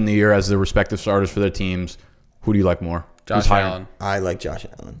Allen opened the year as the respective starters for their teams. Who do you like more? Josh Who's higher? Allen. I like Josh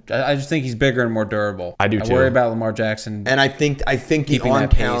Allen. I just think he's bigger and more durable. I do too. I worry about Lamar Jackson. And I think the Keeping arm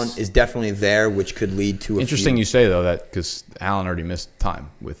that pace. talent is definitely there, which could lead to a Interesting few. you say, though, that because Allen already missed time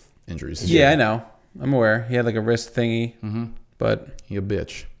with injuries. Yeah, I know. I'm aware. He had like a wrist thingy, but He a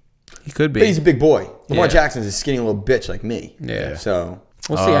bitch. he could be. But he's a big boy. Lamar Yeah. Jackson's a skinny little bitch like me. Yeah. So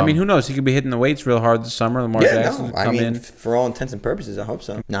We'll see. I mean, who knows? He could be hitting the weights real hard this summer. Lamar Jackson could I come mean, in. for all intents and purposes, I hope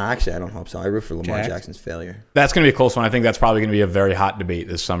so. No, actually, I don't hope so. I root for Lamar Jacked. Jackson's failure. That's going to be a close one. I think that's probably going to be a very hot debate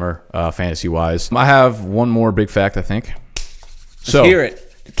this summer, fantasy-wise. I have one more big fact, I think. So, Hear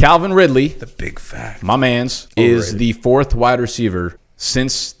it. Calvin Ridley, The big fact. my man's, is the 4th wide receiver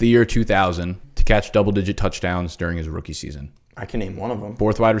since the year 2000 to catch double-digit touchdowns during his rookie season. I can name one of them.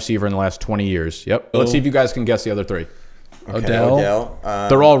 4th wide receiver in the last 20 years. Yep. Let's see if you guys can guess the other 3. Okay, Odell.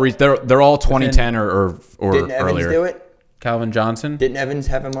 They're all 2010 or Didn't Evans earlier. do it? Calvin Johnson. Didn't Evans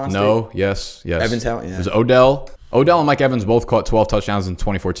have him last No, week? yes. Evans out, yeah. It was Odell. Odell and Mike Evans both caught 12 touchdowns in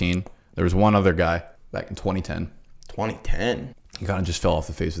 2014. There was one other guy back in 2010. 2010. He kind of just fell off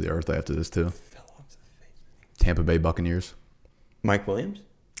the face of the earth after this, too. Tampa Bay Buccaneers. Mike Williams?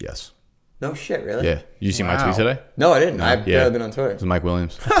 Yes. No shit, really? Yeah. Did you see my Wow. tweet today? No, I didn't. I've Yeah. barely been on Twitter. It was Mike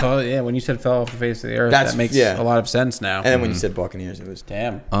Williams. So, yeah, when you said fell off the face of the earth, That's- that makes yeah. a lot of sense now. And then when you said Buccaneers, it was...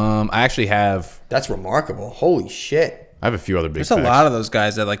 Damn. I actually have That's remarkable. Holy shit. a few other big There's facts. a lot of those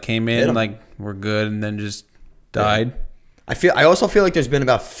guys that like came Hit 'em. in, like were good, and then just died. I also feel like there's been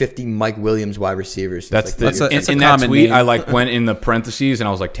about 50 Mike Williams wide receivers. That's like the, That's a in that common tweet. name. I like went in the parentheses and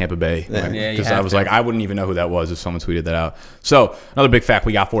I was like Tampa Bay, Yeah. Yeah, you because I have was to. like I wouldn't even know who that was if someone tweeted that out. So another big fact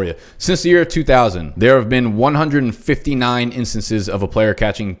we got for you: since the year 2000, there have been 159 instances of a player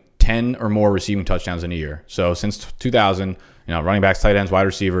catching 10 or more receiving touchdowns in a year. So since 2000, running backs, tight ends, wide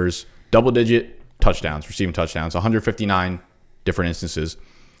receivers, double-digit touchdowns, receiving touchdowns, 159 different instances.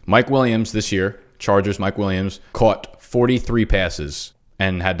 Mike Williams this year, Chargers, Mike Williams, caught 43 passes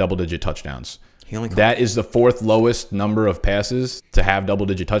and had double-digit touchdowns. That is the fourth lowest number of passes to have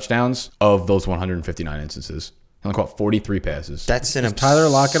double-digit touchdowns of those 159 instances. He only caught 43 passes. That's an absurd. Tyler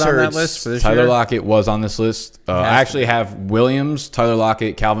Lockett on that list for this year? Tyler Lockett was on this list. I actually have Williams, Tyler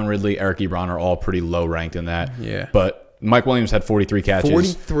Lockett, Calvin Ridley, Eric Ebron are all pretty low ranked in that. Yeah. But Mike Williams had 43 catches.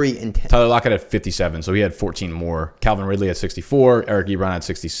 43 and 10. Tyler Lockett had 57, so he had 14 more. Calvin Ridley had 64. Eric Ebron had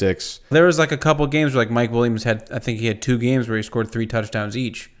 66. There was like a couple games where like Mike Williams had, I think he had 2 games where he scored 3 touchdowns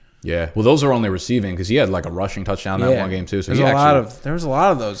each. Yeah, well, those are only receiving because he had like a rushing touchdown that one game too. So there was a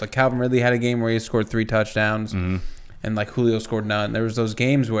lot of those. Like Calvin Ridley had a game where he scored 3 touchdowns. And like Julio scored none. There was those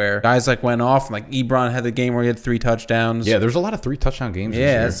games where guys like went off, and like Ebron had the game where he had 3 touchdowns. Yeah, there's a lot of 3 touchdown games.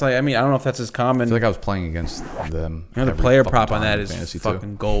 Yeah, it's like, I mean, I don't know if that's as common. I feel like I was playing against them. The player prop on that is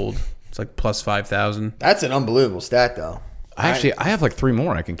fucking gold. It's like plus 5,000. That's an unbelievable stat, though. I have like 3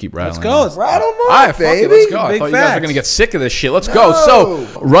 more I can keep rattling. Let's go. Let's rattle them All right, baby. Let's go. I Big thought you guys facts. were going to get sick of this shit. Let's go.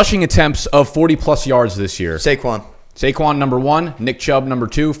 So, rushing attempts of 40-plus yards this year. Saquon, number 1. Nick Chubb, number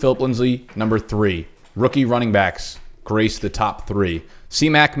 2. Philip Lindsay, number 3. Rookie running backs grace the top 3.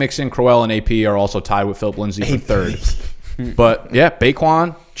 C-Mac, Mixon, Crowell, and AP are also tied with Philip Lindsay for 3rd. But, yeah,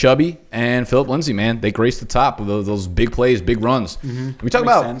 Baquan, Chubby, and Philip Lindsay, man, they grace the top of those big plays, big runs. We talk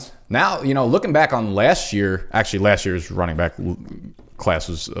about now, looking back on last year, actually last year's running back class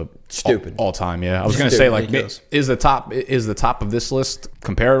was stupid all time. Yeah, I was going to say like is the top of this list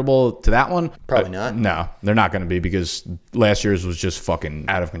comparable to that one? Probably not. No, they're not going to be because last year's was just fucking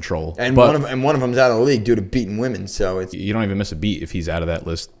out of control. And one of them's out of the league due to beating women. So you don't even miss a beat if he's out of that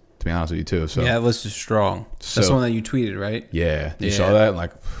list. To be honest with you too. So yeah, that list is strong. That's the one that you tweeted, right? Yeah, you saw that.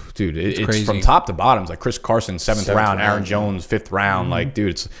 Like, dude, it's crazy. From top to bottom. It's like Chris Carson, 7th round, Aaron Jones, 5th round. Like,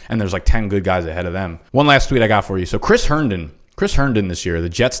 dude, and there's like 10 good guys ahead of them. One last tweet I got for you. So Chris Herndon this year, the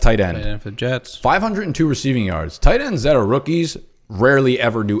Jets tight end. Tight end for the Jets. 502 receiving yards. Tight ends that are rookies rarely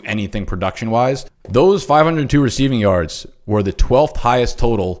ever do anything production-wise. Those 502 receiving yards were the 12th highest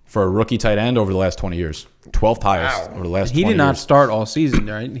total for a rookie tight end over the last 20 years. 12th highest over the last 20 years. He did not start all season,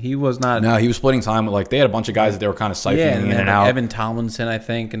 right? He was not. No, he was splitting time. Like, they had a bunch of guys that they were kind of siphoning in and out. Evan Tomlinson, I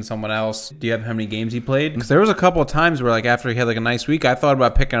think, and someone else. Do you have how many games he played? Because there was a couple of times where, like, after he had like a nice week, I thought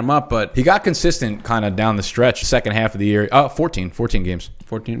about picking him up, but he got consistent kind of down the stretch, second half of the year. 14 games.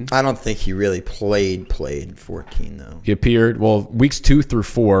 14. I don't think he really played 14 though. He appeared weeks 2 through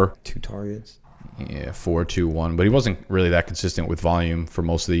 4. 2 targets. Yeah, 4, 2, 1. But he wasn't really that consistent with volume for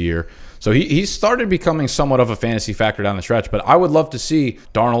most of the year. So he started becoming somewhat of a fantasy factor down the stretch. But I would love to see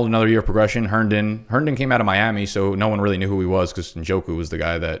Darnold another year of progression. Herndon came out of Miami, so no one really knew who he was because Njoku was the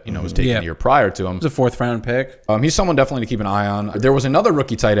guy that was taken the year prior to him. It was a 4th round pick. He's someone definitely to keep an eye on. There was another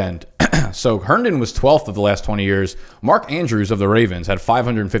rookie tight end. So Herndon was 12th of the last 20 years. Mark Andrews of the Ravens had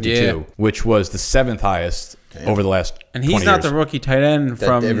 552, which was the 7th highest over the last 20 years. And he's not the rookie tight end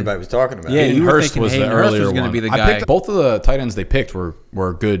that everybody was talking about. Yeah, you were thinking was Hayden the Hurst earlier was going to one. be the I guy. picked both of the tight ends they picked were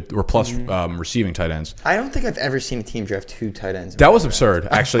plus receiving tight ends. I don't think I've ever seen a team draft 2 tight ends. That was absurd,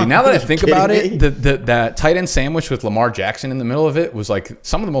 actually. Now that I think about it, that tight end sandwich with Lamar Jackson in the middle of it was like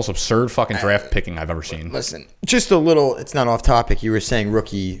some of the most absurd fucking draft picking I've ever seen. Listen, just a little, it's not off topic. You were saying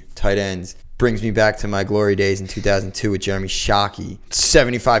rookie tight ends. Brings me back to my glory days in 2002 with Jeremy Shockey.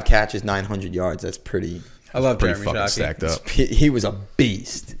 75 catches, 900 yards. That's pretty... I love Jeremy fucking Shockey. Stacked up. He was a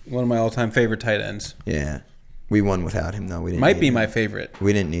beast. One of my all-time favorite tight ends. Yeah. We won without him, though. We didn't Might be him. my favorite.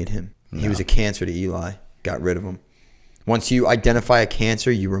 We didn't need him. No. He was a cancer to Eli. Got rid of him. Once you identify a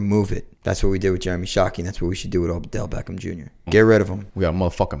cancer, you remove it. That's what we did with Jeremy Shockey, and that's what we should do with Odell Beckham Jr. Get rid of him. We got a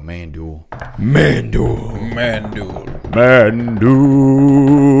motherfucking man duel.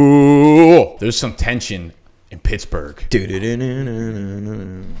 There's some tension in Pittsburgh.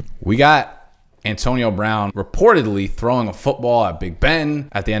 We got Antonio Brown reportedly throwing a football at Big Ben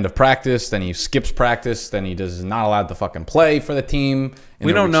at the end of practice. Then he skips practice. Then he is not allowed to fucking play for the team.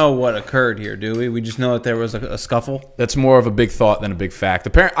 We don't know what occurred here, do we? We just know that there was a scuffle. That's more of a big thought than a big fact.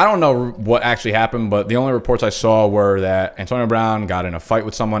 Apparently, I don't know what actually happened, but the only reports I saw were that Antonio Brown got in a fight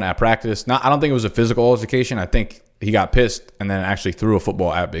with someone at practice. I don't think it was a physical altercation. I think he got pissed and then actually threw a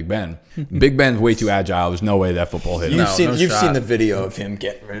football at Big Ben. Big Ben's way too agile. There's no way that football hit him. You've seen the video of him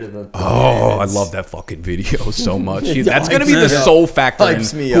getting rid of the... I love that fucking video so much. That's going to be the sole factor in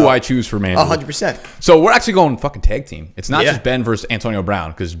who I choose for man. 100%. So we're actually going fucking tag team. It's not just Ben versus Antonio Brown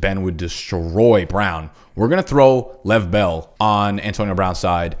because Ben would destroy Brown. we're going to throw Lev Bell on Antonio Brown's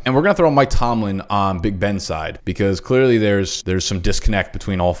side, and we're going to throw Mike Tomlin on Big Ben's side, because clearly there's some disconnect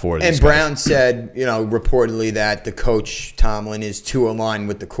between all four of these And guys. Brown said, reportedly that the coach Tomlin is too aligned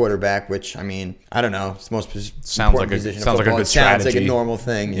with the quarterback, which, I mean, I don't know. It's the most important position of sounds like a football. good It sounds strategy. like a normal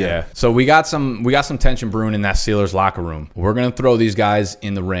thing. Yeah. So we got some tension brewing in that Steelers locker room. We're gonna throw these guys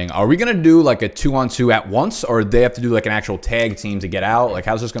in the ring. Are we gonna do like a 2-on-2 at once, or do they have to do like an actual tag team to get out? Like,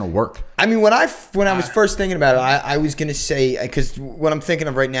 how's this gonna work? I mean, when I was first thinking about it, I was going to say, because what I'm thinking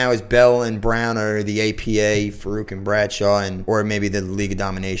of right now is Bell and Brown are the APA, Farouk and Bradshaw, or maybe the League of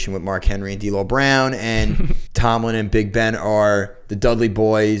Domination with Mark Henry and D'Lo Brown, and Tomlin and Big Ben are the Dudley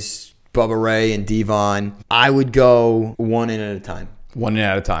Boys, Bubba Ray and Devon. I would go one in at a time. One in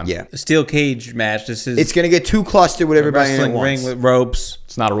at a time. Yeah. A steel cage match. This is It's going to get too clustered with a everybody in wrestling at ring once. with ropes.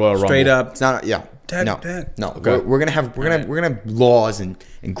 It's not a Royal Rumble. Straight up. It's not, yeah. Tag, No, tag. no. Okay. We're gonna have laws and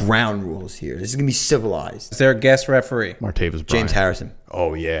ground rules here. This is gonna be civilized. Is there a guest referee? Martavis Bryant. James Harrison.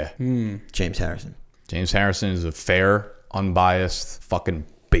 Oh yeah. James Harrison. James Harrison is a fair, unbiased fucking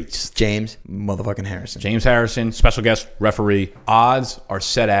beast. James motherfucking Harrison. James Harrison, special guest referee. Odds are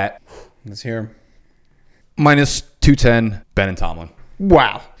set at Let's hear him. minus 210. Ben and Tomlin.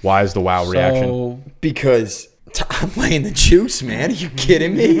 Wow. Why is the wow reaction? So Because I'm laying the juice, man. Are you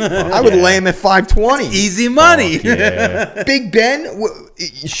kidding me? I would lay him at 520. easy money. Yeah. Big Ben,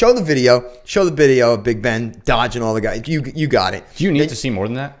 show the video. Show the video of Big Ben dodging all the guys. You got it. Do you need to see more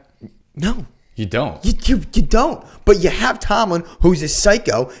than that? No. You don't. You don't. But you have Tomlin, who's a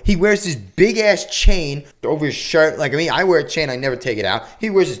psycho. He wears this big ass chain over his shirt. Like, I mean, I wear a chain, I never take it out. He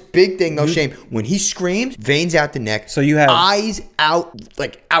wears this big thing, no shame. When he screams, veins out the neck. So you have- eyes out,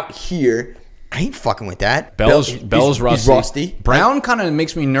 like out here. I ain't fucking with that. Bell's rusty. He's rusty. Brown kind of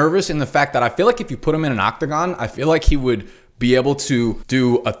makes me nervous in the fact that I feel like if you put him in an octagon, I feel like he would be able to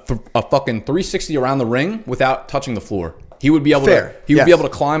do a fucking 360 around the ring without touching the floor. He would be able Fair. to. He would be Yes. able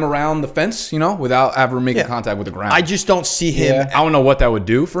to climb around the fence, without ever making Yeah. contact with the ground. I just don't see him. Yeah. I don't know what that would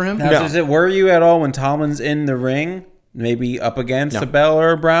do for him. Now, does it worry you at all when Tomlin's in the ring, maybe up against a Bell or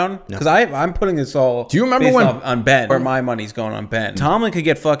a Brown? Because I'm putting this all. Do you remember based when- on Ben? Where my money's going on Ben. Tomlin could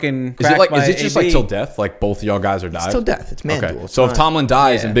get fucking. Is it cracked by just AB. like till death? Like both of y'all guys are died? Till death. It's man Okay. duel. It's So if not- Tomlin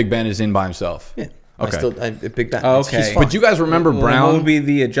dies Yeah. and Big Ben is in by himself. Yeah. Okay. Big Ben. Oh, He's okay. fine. But do you guys remember What Brown would be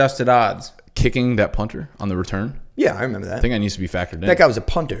the adjusted odds? kicking that punter on the return? Yeah, I remember that. I think that needs to be factored in. That guy was a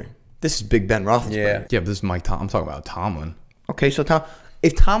punter. This is Big Ben Roethlisberger. Yeah. Yeah, but this is Mike. I'm talking about Tomlin. Okay, so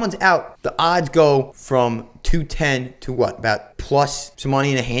if Tomlin's out, the odds go from 210 to what? About plus some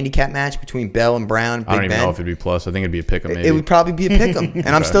money in a handicap match between Bell and Brown and Big I don't even Ben. know if it'd be plus. I think it'd be a pick 'em maybe. It would probably be a pick 'em, and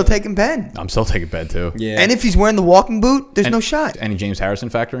I'm still taking Ben. I'm still taking Ben too. Yeah. And if he's wearing the walking boot, there's no shot. Any James Harrison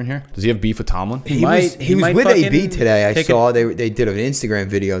factor in here? Does he have beef with Tomlin? He might- was he might with fucking AB today. I take saw they did an Instagram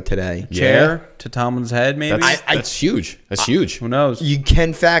video today. chair to Tomlin's head, maybe. That's huge. That's huge. Who knows? You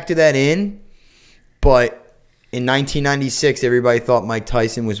can factor that in, but in 1996, everybody thought Mike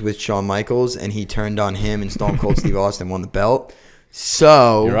Tyson was with Shawn Michaels, and he turned on him, and Stone Cold Steve Austin won the belt.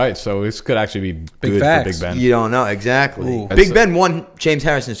 So You're right. So this could actually be good facts. for Big Ben. you don't know exactly. Ooh. Big Ben won James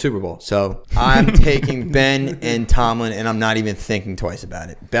Harrison's Super Bowl, so I'm taking Ben and Tomlin, and I'm not even thinking twice about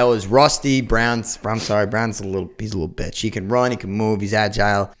it. Bell is rusty. Brown's he's a little bitch. He can run, he can move, he's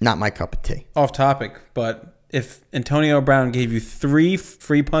agile. Not my cup of tea. Off topic, but if Antonio Brown gave you 3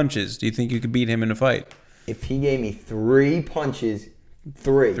 free punches, do you think you could beat him in a fight? If he gave me 3 punches,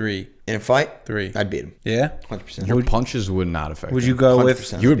 3 in a fight, 3. I'd beat him. Yeah? 100%. Your punches would not affect. Would him. you go with?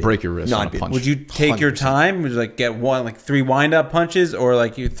 100%. You would break your wrist No, on I'd a be- punch. Would you take your 100%. time? Would you like get 3 wind up punches, or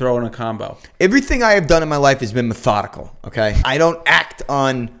like you throw in a combo? Everything I have done in my life has been methodical, okay? I don't act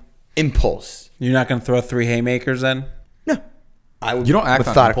on impulse. You're not going to throw 3 haymakers then? No. I would You don't act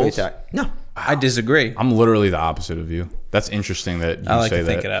on methodically impulse? attack. No. I disagree. I'm literally the opposite of you. That's interesting that you I like say to that.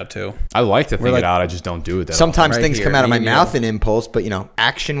 think it out too. I like to think like- it out. I just don't do it that Sometimes Right things here, come out of my me and mouth you. in impulse, but,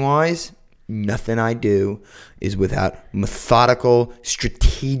 action-wise, nothing I do is without methodical,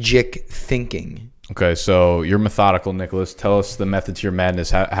 strategic thinking. often. Okay, so you're methodical, Nicholas. Tell us the method to your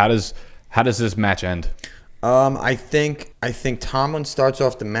madness. How does this match end? I think Tomlin starts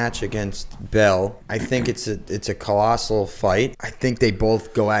off the match against Bell. I think it's a colossal fight. I think they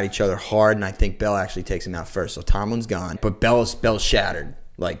both go at each other hard, and I think Bell actually takes him out first. So Tomlin's gone, but Bell's shattered,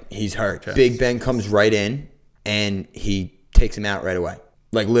 like he's hurt. Okay. Big Ben comes right in, and he takes him out right away.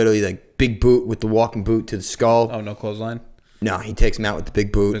 Like literally, like big boot with the walking boot to the skull. Oh, no clothesline? No, he takes him out with the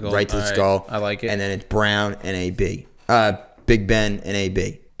big boot Big old- right to the all right. skull. I like it. And then it's Brown and AB. Big Ben and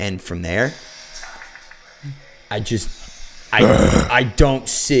AB. And from there, I don't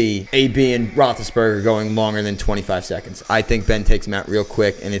see AB and Roethlisberger going longer than 25 seconds. I think Ben takes him out real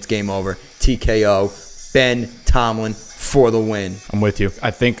quick, and it's game over. TKO. Ben Tomlin for the win. I'm with you.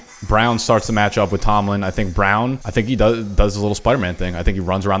 I think Brown starts the match up with Tomlin. I think he does a little Spider-Man thing. I think he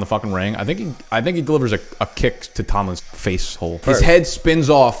runs around the fucking ring. I think he delivers a kick to Tomlin's face hole. His head spins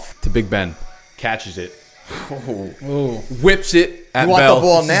off to Big Ben, catches it, whips it at You want Bell. the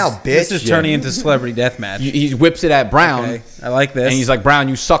ball now, bitch. This is turning into celebrity deathmatch. He whips it at Brown. Okay, I like this. And he's like, Brown,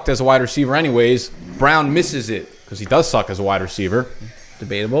 you sucked as a wide receiver anyways. Brown misses it because he does suck as a wide receiver.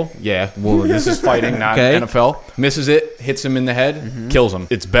 Debatable. Yeah, well, this is fighting, not Okay. NFL. Misses it, hits him in the head, kills him.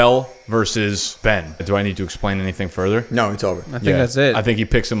 It's Bell versus Ben. Do I need to explain anything further? No, it's over. I think that's it. I think he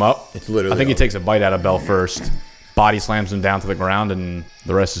picks him up. It's literally I think he over. takes a bite out of Bell first. Body slams him down to the ground, and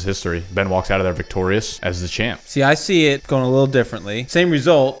the rest is history. Ben walks out of there victorious as the champ. See, I see it going a little differently. Same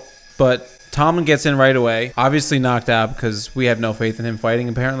result, but Tomlin gets in right away. Obviously knocked out because we have no faith in him fighting,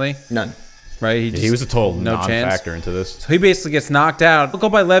 apparently. None. Right? He was a total no chance. non-factor into this. So he basically gets knocked out. We'll go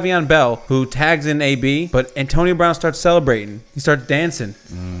by Le'Veon Bell, who tags in AB, but Antonio Brown starts celebrating. He starts dancing.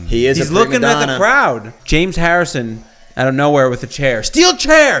 He is He's a looking prima at the donna. crowd. James Harrison out of nowhere with a chair. Steel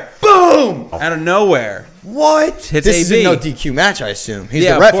chair! Boom! Out of nowhere. What? Hits This AB. is a no DQ match, I assume. He's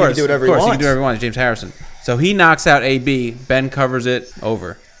Yeah, the ref. of He course. can do whatever Of course, he he wants. can do whatever he wants. James Harrison. So he knocks out AB. Ben covers it.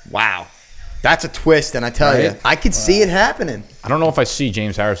 Over. Wow. That's a twist, and I tell you, Right? I could see it happening. I don't know if I see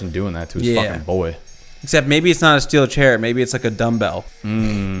James Harrison doing that to his Yeah. fucking boy. Except maybe it's not a steel chair. Maybe it's like a dumbbell.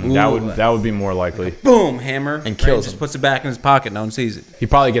 That would be more likely. Boom, hammer. And kills Just him. puts it back in his pocket. No one sees it. He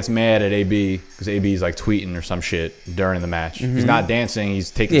probably gets mad at AB because AB's like tweeting or some shit during the match. He's not dancing. He's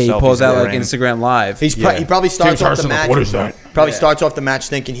taking Yeah, he selfies pulls in out the like ring. Instagram Live. He probably James starts off the Harrison, like, match. what is that? Probably starts off the match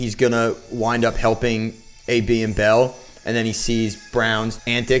thinking he's gonna wind up helping AB and Bell, and then he sees Brown's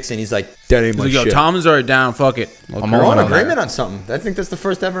antics, and he's like, "That ain't my He's like, yo, shit." Tomlin's already down. Fuck it. I'm We're all on on agreement on something. I think that's the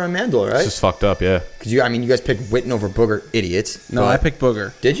first ever in Mandel, right? It's just fucked up, yeah. Because you guys picked Witten over Booger, idiots. No, but- I picked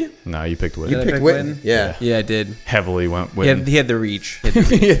Booger. Did you? No, you picked Whit. Did I Picked pick Witten. Witten? Yeah. Yeah, I did. Heavily went with. He had the reach. He had the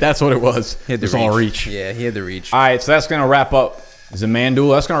reach. Yeah, that's what it was. He had the It's all reach. Yeah, he had the reach. All right, so that's going to wrap up the man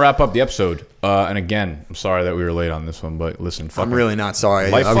duel. That's going to wrap up the episode. And again, I'm sorry that we were late on this one, but listen, fuck I'm really not sorry.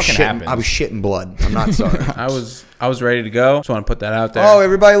 Life I was fucking shitting. happens. I was shitting blood. I'm not sorry. I was ready to go. Just want to put that out there. Oh,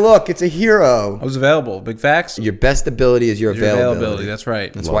 everybody, look! It's a hero. I was available. Big facts. Your best ability is your Your availability. That's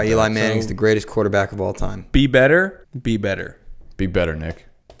right. That's why Eli Manning's So- the greatest quarterback of all time. Be better. Be better. Be better, Nick.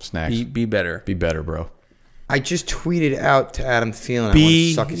 Snacks. Be better. Be better, bro. I just tweeted out to Adam Thielen. I want Be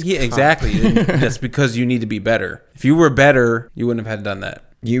to suck his yeah, cock. exactly. That's because you need to be better. If you were better, you wouldn't have had done that.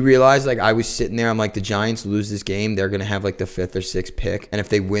 You realize, like, I was sitting there. I'm like, the Giants lose this game, they're gonna have like the 5th or 6th pick, and if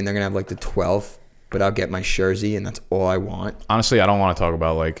they win, they're gonna have like the 12th. But I'll get my jersey, and that's all I want. Honestly, I don't want to talk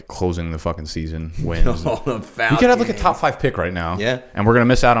about like closing the fucking season wins. Oh, the We could have like a top 5 pick right now. Yeah. And we're going to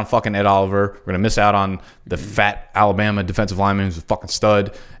miss out on fucking Ed Oliver. We're going to miss out on the fat Alabama defensive lineman who's a fucking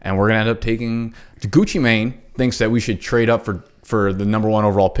stud. And we're going to end up taking the Gucci Mane thinks that we should trade up for the number 1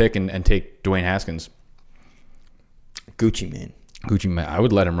 overall pick and take Dwayne Haskins. Gucci Mane. Gucci Mane. I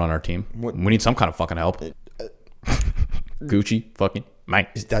would let him run our team. What- We need some kind of fucking help. Gucci fucking Mane.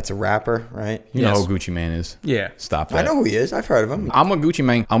 That's a rapper, right? You know who Gucci Mane is. Yeah. Stop that. I know who he is. I've heard of him. I'm a Gucci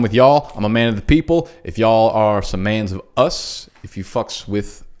Mane. I'm with y'all. I'm a man of the people. If y'all are some mans of us, if you fucks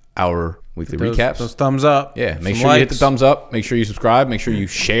with our weekly recaps, Those thumbs up. yeah, make some sure you hit the likes, thumbs up. Make sure you subscribe. Make sure you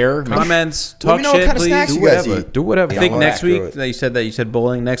share. Make comments. Let Talk me know what shit, kind of please. snacks Do you guys whatever. eat. Do whatever. I think Yeah, next I'll week act that you said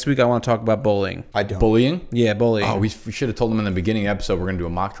bowling. Next week I want to talk about bowling. I don't. Bullying. Yeah, bowling. Oh, we should have told them in the beginning of the episode we're gonna do a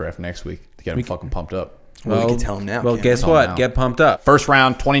mock draft next week to get them fucking pumped up. Well, we can tell him now. Well, can't guess we? Tell 'em what? now. Get pumped up. First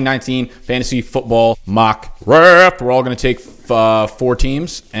round, 2019 fantasy football mock draft. We're all gonna take 4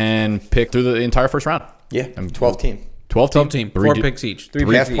 teams and pick through the entire first round. Yeah, 12 team. 12 12 team. 4 Three picks each. 3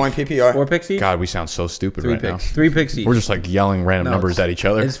 Half picks point each. PPR. 4 picks each. God, we sound so stupid 3 right picks. now. 3 picks each. We're just like yelling random No, numbers it's- at each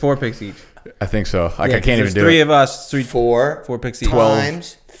other. It's 4 picks each. I think so. Like Yeah, I can't even there's do 3 it. of us. 4 picks each.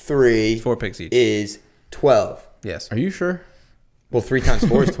 times 3 4 picks each. is 12. Yes. Are you sure? Well, 3 times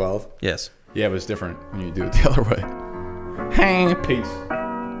 4 is 12. Yes. Yeah, but it's different when you do it the other way. Hey, peace.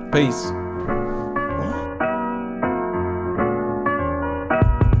 Peace.